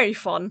very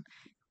fun.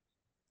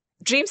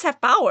 Dreams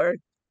have power.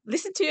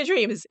 Listen to your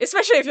dreams,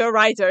 especially if you're a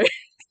writer.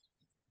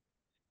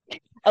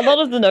 A lot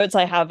of the notes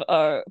I have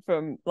are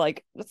from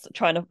like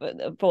trying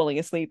to falling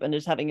asleep and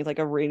just having like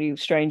a really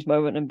strange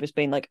moment and just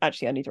being like,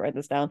 actually, I need to write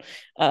this down.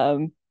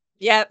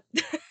 Yeah,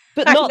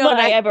 But I not know that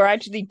I that. ever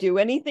actually do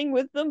anything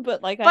with them.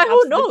 But like I But have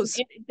who knows?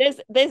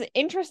 there's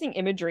interesting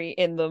imagery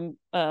in them.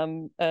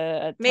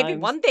 At Maybe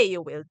times. one day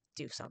you will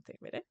do something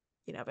with it.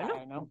 You never I know.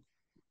 don't know.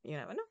 You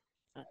never know.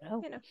 I don't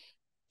know. You know,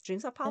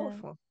 dreams are Um,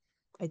 powerful.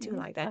 I do yeah,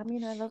 like that. I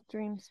mean, I love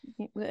dreams.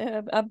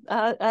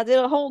 I did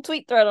a whole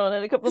tweet thread on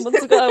it a couple of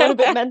months ago. I went a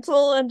bit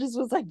mental and just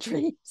was like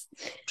dreams.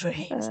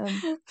 Dreams.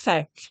 Um,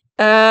 Fair.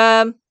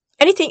 Um,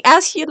 anything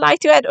else you'd like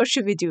to add, or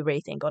should we do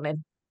rating on it?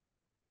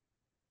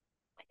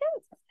 I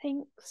don't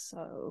think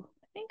so.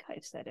 I think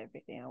I've said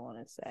everything I want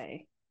to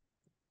say.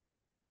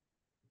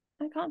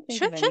 I can't think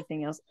Sure, of sure.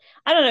 anything else.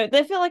 I don't know.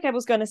 I feel like I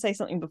was going to say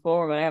something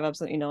before, but I have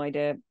absolutely no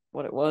idea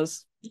what it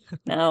was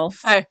now.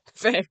 Fair,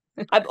 fair.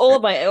 I've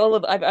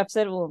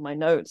said all of my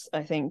notes,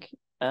 I think.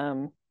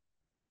 Um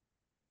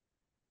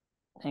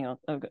Hang on.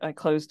 I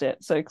closed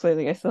it. So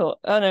clearly I thought,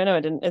 oh no, I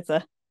didn't. It's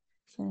a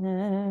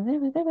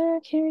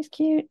Carrie's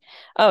cute.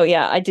 Oh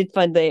yeah, I did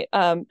find the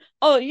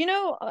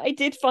oh, I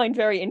did find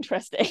very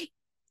interesting.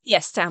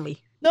 Yes, tell me.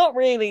 Not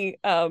really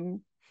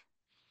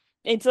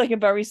it's like a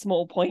very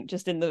small point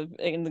just in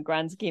the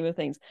grand scheme of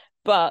things.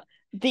 But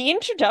the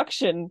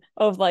introduction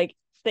of like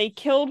they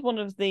killed one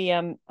of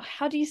the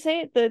how do you say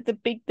it? The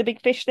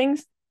big fish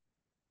things?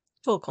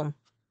 Falcon.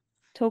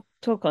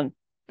 Tokon.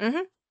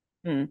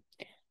 Mm-hmm.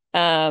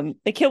 Hmm.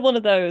 They killed one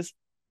of those,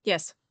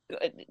 Yes.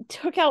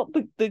 took out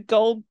the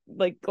gold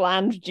like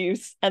gland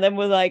juice, and then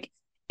were like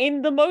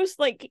in the most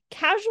like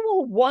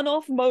casual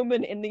one-off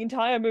moment in the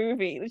entire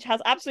movie, which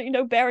has absolutely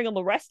no bearing on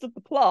the rest of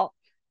the plot.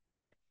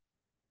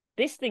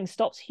 This thing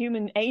stops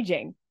human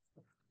aging.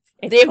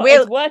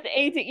 It's worth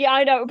 80. Yeah,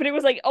 I know, but it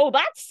was like, oh,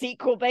 that's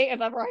sequel bait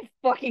if ever I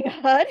fucking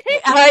heard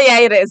it. Oh yeah,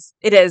 it is.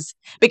 It is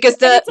because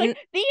it's like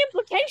the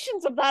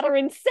implications of that are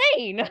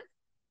insane.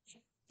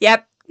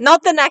 Yep,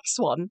 not the next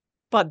one,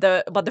 but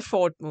the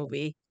fourth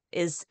movie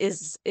is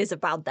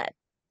about that.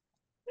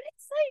 But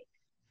it's like,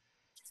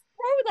 just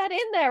throw that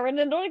in there and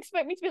then don't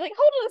expect me to be like,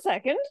 hold on a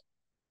second,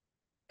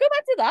 go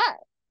back to that.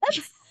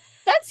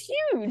 That's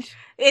huge.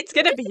 It's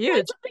gonna be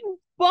huge. Something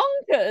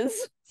bonkers.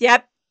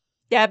 Yep.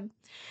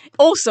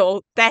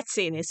 Also, that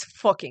scene is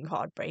fucking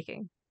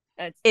heartbreaking.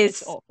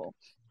 It's awful.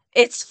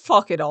 It's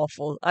fucking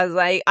awful. I was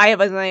like,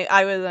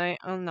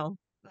 oh no,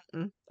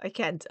 I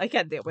can't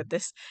deal with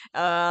this.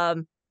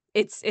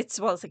 It's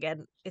once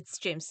again, it's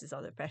James's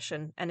other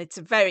passion, and it's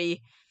a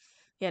very,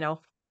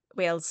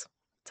 Wales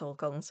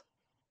Tolkien's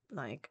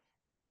like.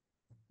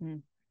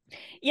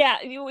 Yeah,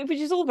 which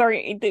is all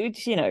very,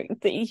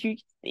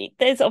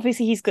 there's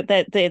obviously he's got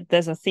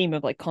there's a theme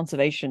of like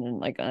conservation and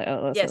like all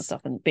that sort of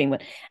stuff and being,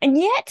 and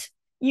yet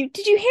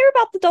did you hear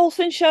about the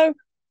dolphin show?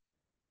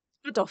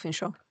 The dolphin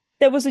show.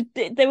 There was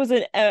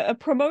a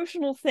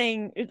promotional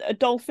thing, a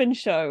dolphin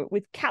show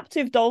with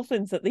captive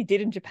dolphins that they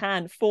did in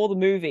Japan for the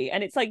movie,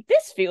 and it's like,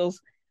 this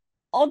feels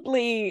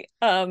oddly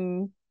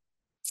for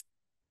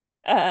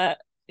the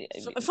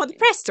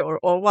press tour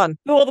or one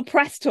for the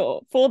press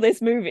tour for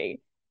this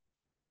movie.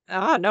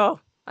 Oh no,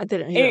 I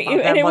didn't hear about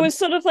that. And it was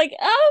sort of like,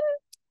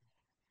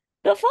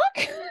 the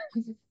fuck?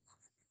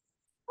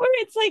 Where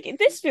it's like,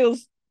 this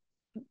feels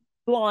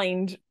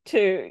blind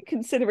to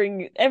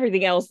considering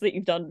everything else that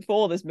you've done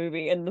for this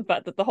movie, and the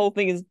fact that the whole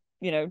thing is,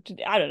 I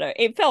don't know.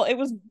 It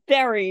was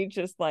very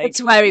just like,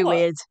 it's very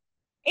weird.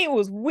 It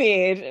was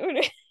weird.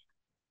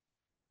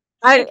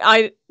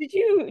 I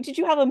did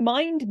you have a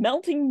mind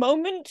melting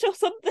moment or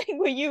something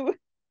where you?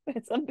 Or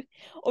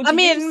did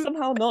you just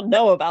somehow not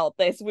know about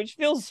this, which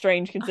feels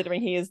strange considering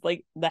he is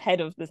like the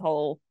head of this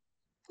whole.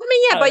 I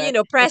mean, yeah,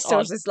 but press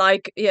tours is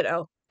like,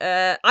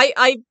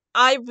 I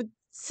would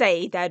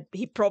say that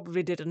he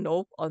probably didn't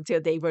know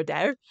until they were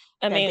there.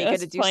 I mean, they're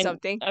gonna do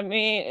something. I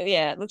mean,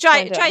 yeah, let's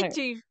try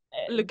to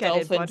look at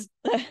it.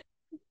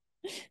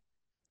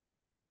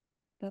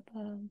 But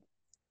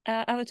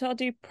Avatar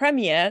do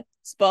premiere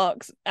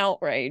sparks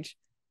outrage.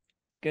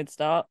 Good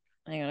start.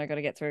 Hang on, I got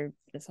to get through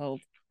this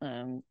whole.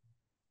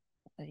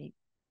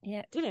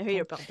 Yeah. Didn't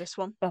hear about this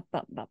one. Way of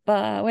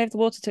the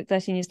Water took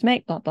 13 years to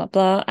make. Blah blah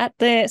blah. At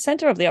the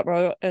center of the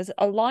uproar is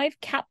a live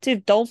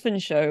captive dolphin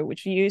show,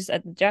 which we used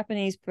at the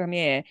Japanese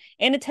premiere.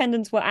 In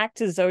attendance were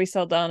actors Zoe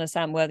Saldana,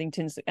 Sam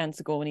Worthington, and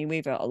Sigourney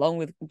Weaver, along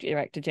with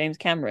director James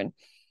Cameron.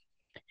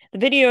 The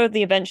video of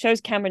the event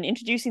shows Cameron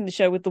introducing the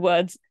show with the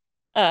words,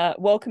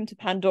 "Welcome to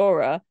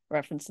Pandora,"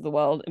 reference to the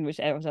world in which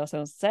Avatar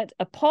was set.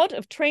 A pod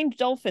of trained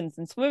dolphins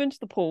and swim into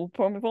the pool,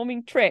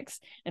 performing tricks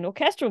and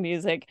orchestral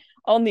music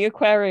on the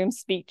aquarium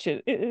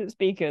speakers.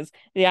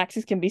 The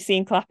actors can be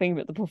seen clapping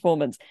at the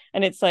performance,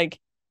 and it's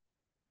like,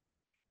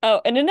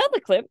 oh, in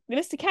another clip,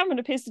 Mr. Cameron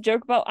appears to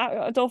joke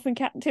about dolphin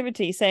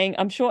captivity, saying,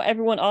 "I'm sure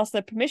everyone asked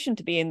their permission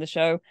to be in the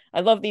show.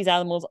 I love these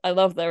animals. I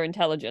love their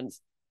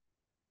intelligence."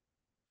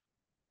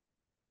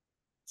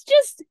 It's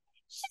just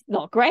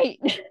not great,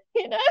 It's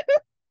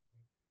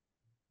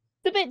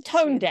a bit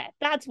tone deaf.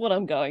 That's what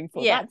I'm going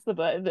for. Yeah. That's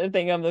the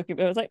thing I'm looking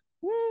for. I was like,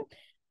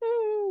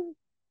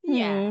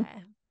 yeah.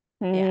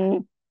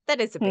 That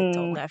is a bit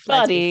tone deaf,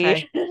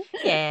 buddy.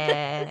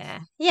 Yeah.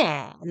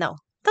 No,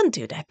 don't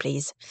do that,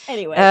 please.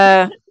 Anyway,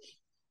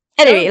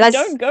 let's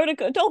don't go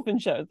to dolphin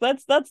shows.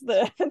 That's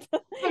the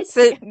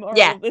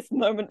moral of this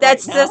moment.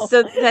 That's right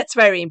now. That's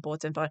very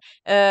important part.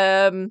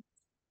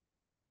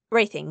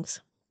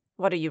 Ratings.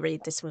 What do you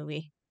rate this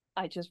movie?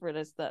 I just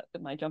realized that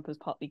my jumper's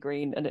partly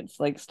green and it's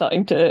like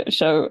starting to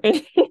show.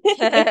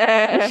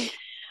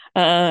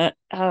 Oh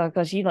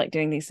gosh, you like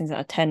doing these things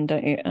out of 10,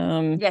 don't you?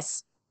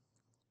 Yes.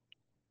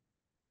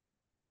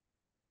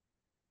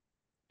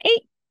 8.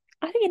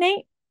 I think an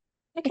 8.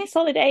 Okay,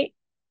 solid 8.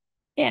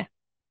 Yeah,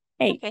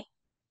 8. Okay,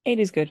 8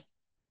 is good.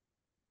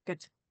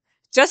 Good.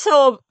 Just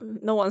so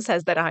no one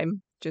says that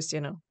I'm just,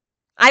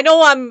 I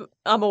know I'm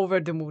over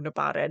the moon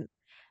about it,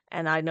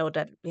 and I know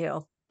that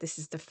this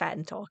is the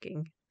fan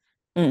talking.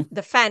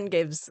 The fan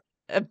gives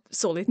a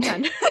solid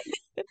 10.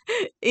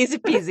 Easy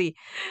peasy.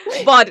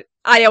 But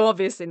I am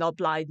obviously not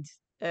blind.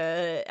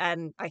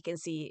 And I can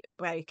see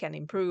where you can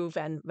improve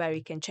and where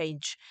you can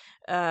change.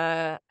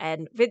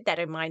 And with that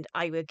in mind,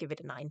 I will give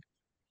it a 9.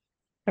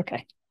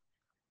 Okay.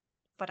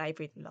 But I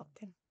really loved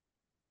him.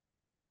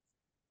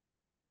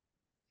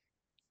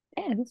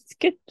 Yeah, it's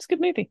good. It's a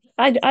good movie.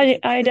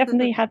 I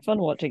definitely had fun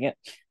watching it.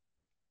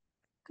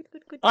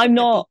 Good. I'm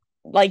not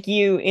like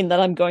you in that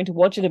I'm going to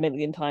watch it a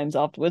million times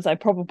afterwards. I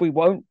probably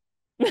won't.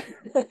 But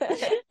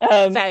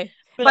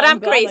I'm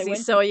crazy,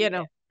 so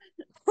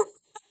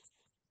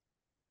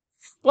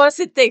once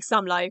it takes,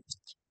 I'm like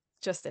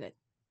just in it.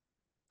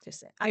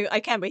 I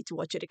can't wait to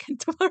watch it again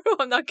tomorrow.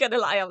 I'm not gonna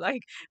lie. I'm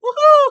like,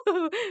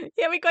 woohoo!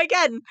 Here we go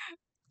again!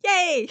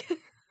 Yay!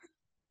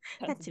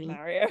 That's me.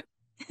 Mario.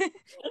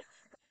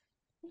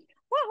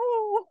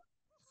 Woohoo!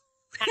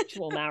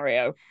 Actual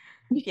Mario.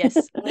 Yes.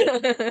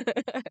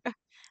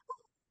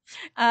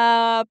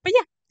 But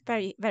yeah,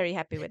 very, very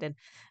happy with it.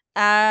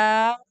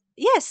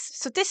 Yes,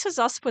 so this was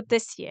us for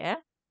this year,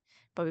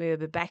 but we will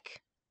be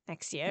back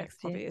next year,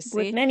 Next year with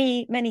obviously.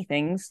 many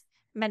things.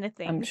 Many I'm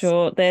things.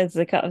 sure there's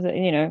a couple,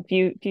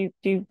 few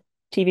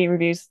TV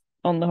reviews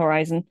on the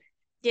horizon.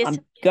 Yes, I'm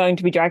going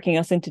to be dragging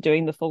us into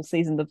doing the full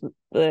season of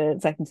the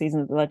second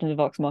season of The Legend of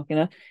Vox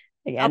Machina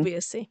again.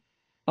 obviously.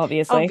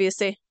 Obviously,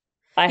 Obviously.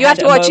 I You have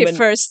had to a watch it moment.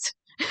 first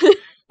and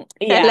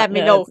Yeah, let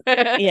me know.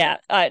 yeah.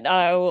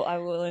 I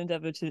will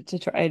endeavor to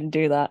try and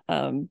do that.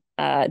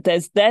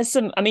 There's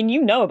some. I mean,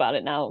 you know about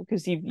it now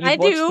because you've I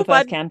watched do, the but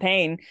first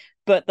campaign.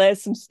 But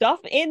there's some stuff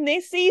in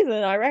this season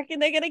I reckon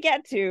they're gonna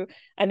get to,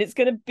 and it's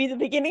gonna be the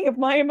beginning of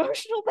my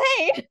emotional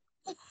pain.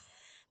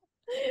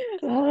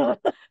 fair.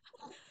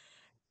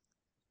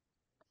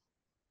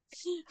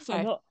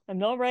 I'm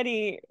not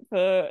ready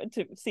to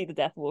see the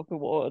Death Walk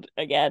Award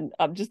again.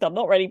 I'm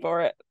not ready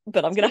for it,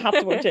 but I'm gonna have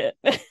to watch it.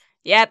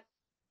 Yep,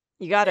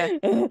 you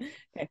gotta.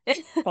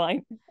 Okay,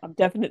 fine. I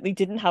definitely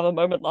didn't have a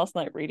moment last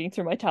night reading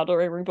through my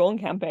Tal'Dorei Reborn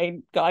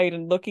campaign guide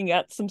and looking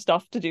at some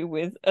stuff to do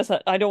with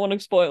I don't want to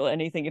spoil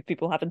anything if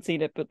people haven't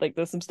seen it, but like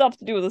there's some stuff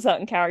to do with a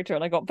certain character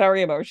and I got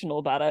very emotional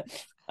about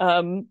it.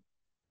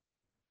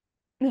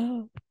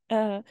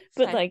 But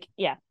Fair. like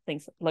yeah,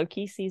 things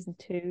Loki season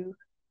 2,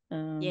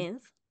 Yes.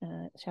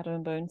 Shadow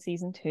and Bone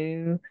season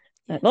 2.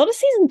 A Yeah. lot of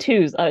season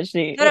 2s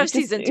actually. Lot of Just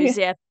season twos,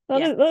 yeah.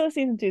 Yeah. a lot of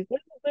season 2s.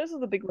 Those are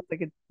the big ones I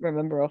could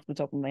remember off the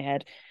top of my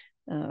head.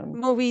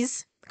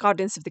 Movies,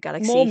 Guardians of the More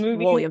Galaxy,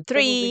 movies Volume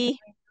probably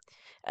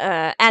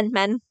 3,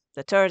 Ant-Man,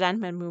 the third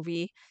Ant-Man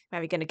movie,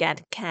 where we're gonna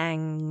get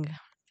Kang.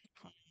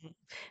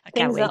 I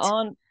can't things that wait.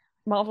 aren't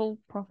Marvel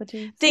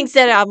properties. Things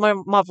that are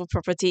more Marvel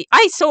property.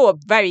 I saw a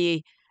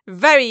very,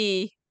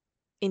 very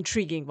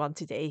intriguing one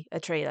today, a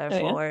trailer Oh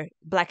yeah, for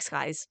Black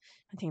Skies.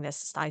 I think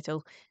that's the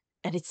title.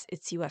 And it's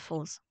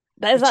UFOs.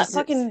 there's Which that is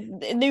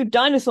fucking new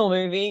dinosaur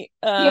movie.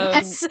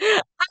 yes. Which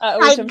My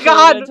I'm sure we're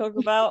God. going to talk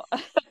about.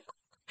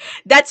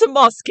 That's a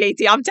must,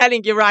 Katie. I'm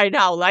telling you right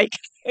now. Like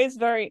It's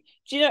very.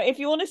 Do you know if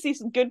you want to see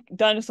some good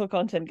dinosaur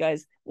content,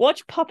 guys,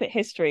 watch Puppet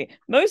History.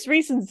 Most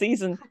recent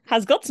season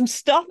has got some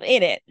stuff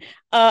in it.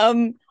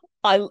 I'm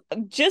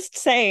just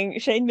saying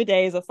Shane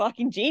Madej is a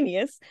fucking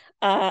genius.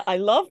 I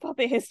love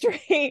Puppet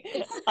History.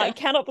 I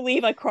cannot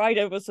believe I cried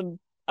over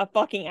a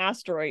fucking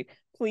asteroid.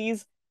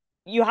 Please,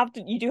 you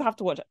do have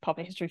to watch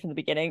Puppet History from the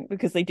beginning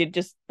because they did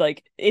just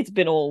like it's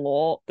been all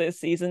lore this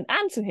season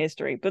and some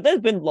history, but there's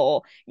been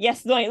lore.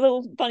 Yes, my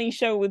little funny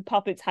show with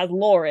puppets has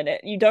lore in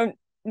it. You don't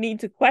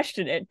need to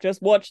question it.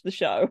 Just watch the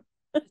show.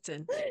 that's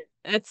it.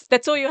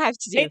 That's all you have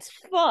to do. It's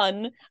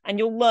fun and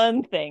you'll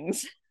learn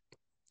things.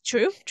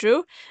 True,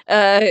 true.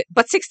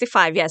 But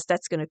 65, yes,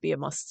 that's gonna be a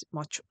must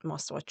watch.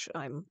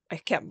 I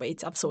can't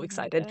wait. I'm so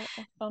excited. A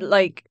fun one.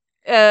 Like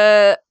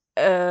we're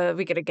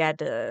gonna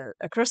get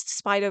Across the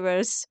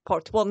Spider-Verse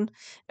Part 1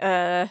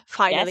 Yes,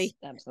 finally,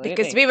 because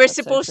absolutely. we were That's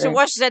so supposed to true.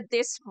 watch that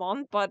this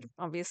month, but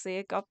obviously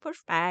it got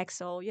pushed back,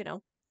 so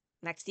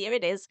next year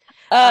it is.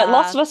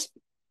 Lots of Us,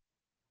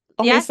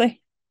 Yeah,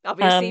 obviously.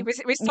 obviously we're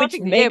Which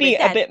starting the may year with be a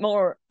that. bit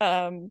more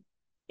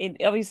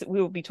obviously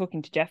we will be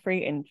talking to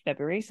Jeffrey in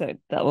February, so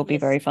that will be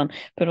Yes, very fun.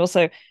 But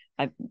also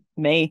I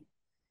may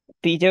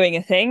be doing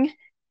a thing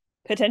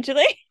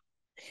potentially.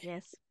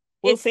 yes.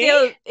 We'll It's see.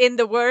 still in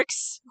the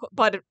works,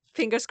 but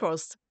fingers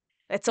crossed.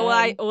 That's all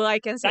I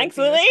can say. Thanks,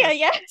 Lily,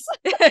 Fingers I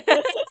crossed.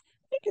 guess.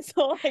 It's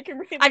all I can I'm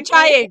really say.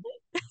 trying.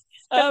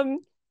 Um,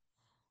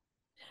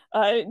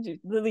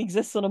 Lily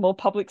exists on a more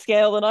public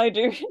scale than I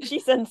do. She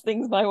sends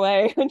things my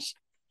way.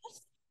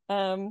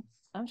 Um,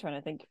 I'm trying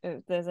to think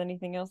if there's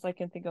anything else I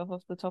can think of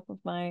off the top of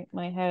my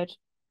head.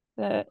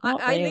 Not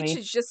I literally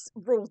really. just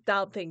wrote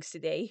down things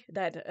today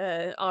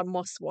that are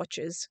must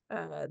watches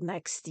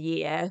next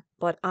year,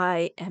 but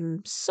I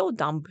am so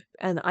dumb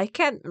and I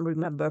can't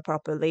remember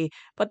properly.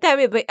 But there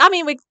will be. I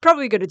mean, we're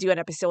probably going to do an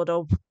episode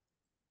of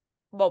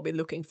what we're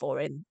looking for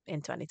in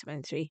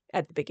 2023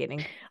 at the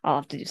beginning. I'll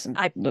have to do some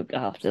I look.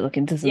 I'll have to look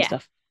into some Yeah,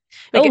 stuff.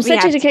 Oh, we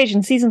Sex have to.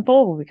 Education season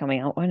 4 will be coming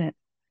out, won't it?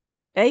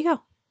 There you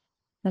go.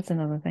 That's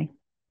another thing.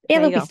 Yeah,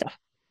 There you there'll be go. stuff.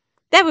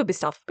 There will be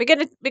stuff. We're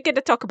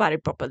gonna talk about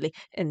it properly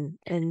in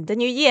the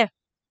new year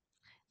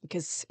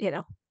because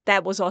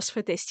that was us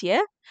for this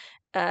year.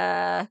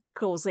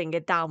 Closing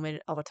it down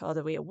with Avatar: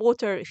 The Way of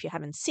Water. If you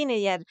haven't seen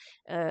it yet,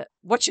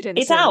 watch it in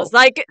the It's cinemas. out.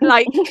 Like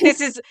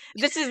this is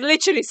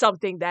literally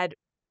something that It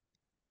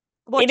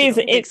watch it is.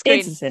 on the big It's screen.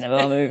 a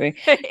cinema movie.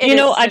 Do It you is a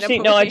know? cinema Actually,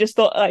 no.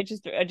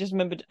 movie. I just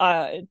remembered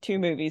two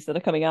movies that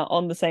are coming out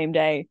on the same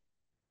day: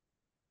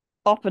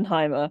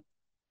 Oppenheimer and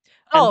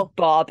Oh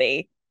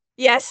Barbie.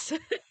 yes,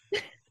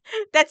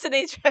 that's an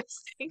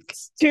interesting.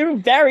 It's two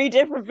very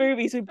different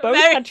movies who both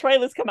Very had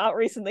trailers come out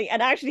recently,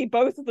 and actually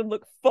both of them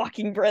look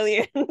fucking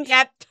brilliant.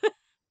 yep.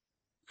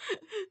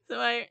 So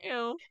we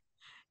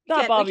That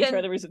can we Barbie can.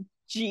 trailer is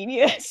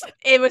genius.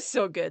 It was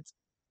so good.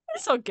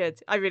 So good.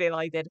 I really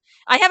liked it.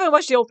 I haven't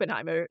watched the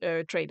Oppenheimer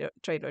trailer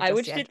I just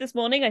watched yet. it this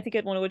morning. I think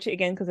I'd want to watch it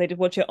again because I did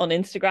watch it on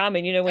Instagram.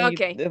 And you know when you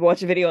Okay.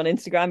 watch a video on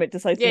Instagram, it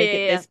decides to Yeah, make yeah,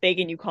 it yeah. this big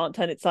and you can't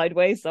turn it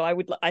sideways. So I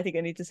think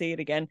I need to see it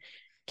again.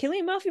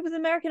 Cillian Murphy with an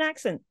American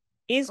accent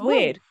is Oh,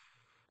 weird.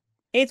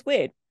 It's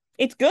weird.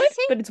 It's good, is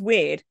he? but it's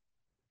weird.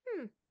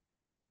 Hmm.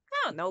 I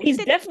don't know. He He's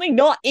did definitely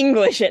not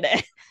English in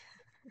it.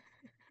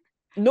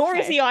 Nor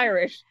is fair, he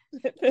Irish.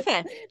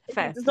 fair, He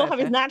fair, does not fair, have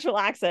his fair. natural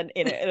accent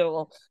in it at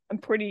all. I'm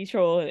pretty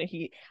sure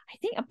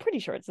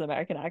it's an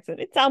American accent.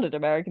 It sounded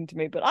American to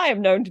me, but I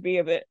am known to be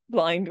a bit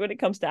blind when it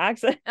comes to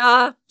accent.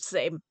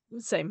 Same,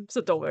 same.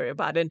 So don't worry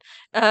about it.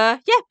 Yeah,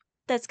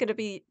 that's gonna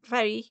be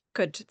very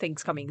good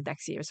things coming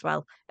next year as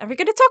well, and we're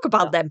gonna talk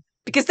about So, them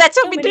because that's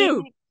what so we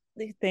many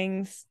do.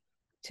 things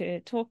to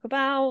talk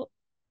about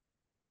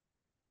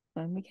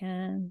when we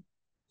can.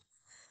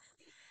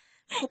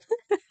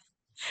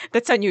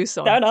 That's a new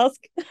song. Don't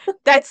ask.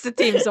 That's the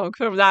theme song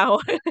from now.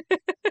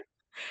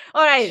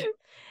 All right.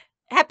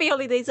 Happy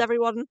holidays,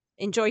 everyone.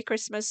 Enjoy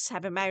Christmas.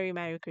 Have a Merry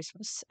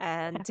Christmas.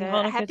 And Happy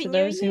Hanukkah Happy to New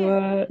those who Year.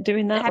 are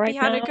doing that Happy right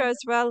now. Hanukkah as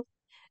well.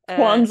 Uh,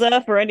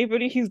 Kwanzaa for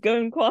anybody who's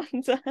going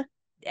Kwanzaa.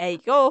 there you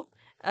go.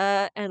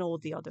 And all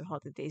the other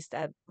holidays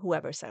that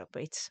whoever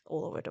celebrates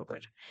all over the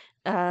world.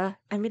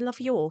 And we love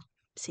you all.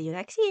 See you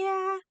next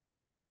year.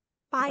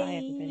 Goodbye,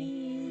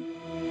 everybody. Bye.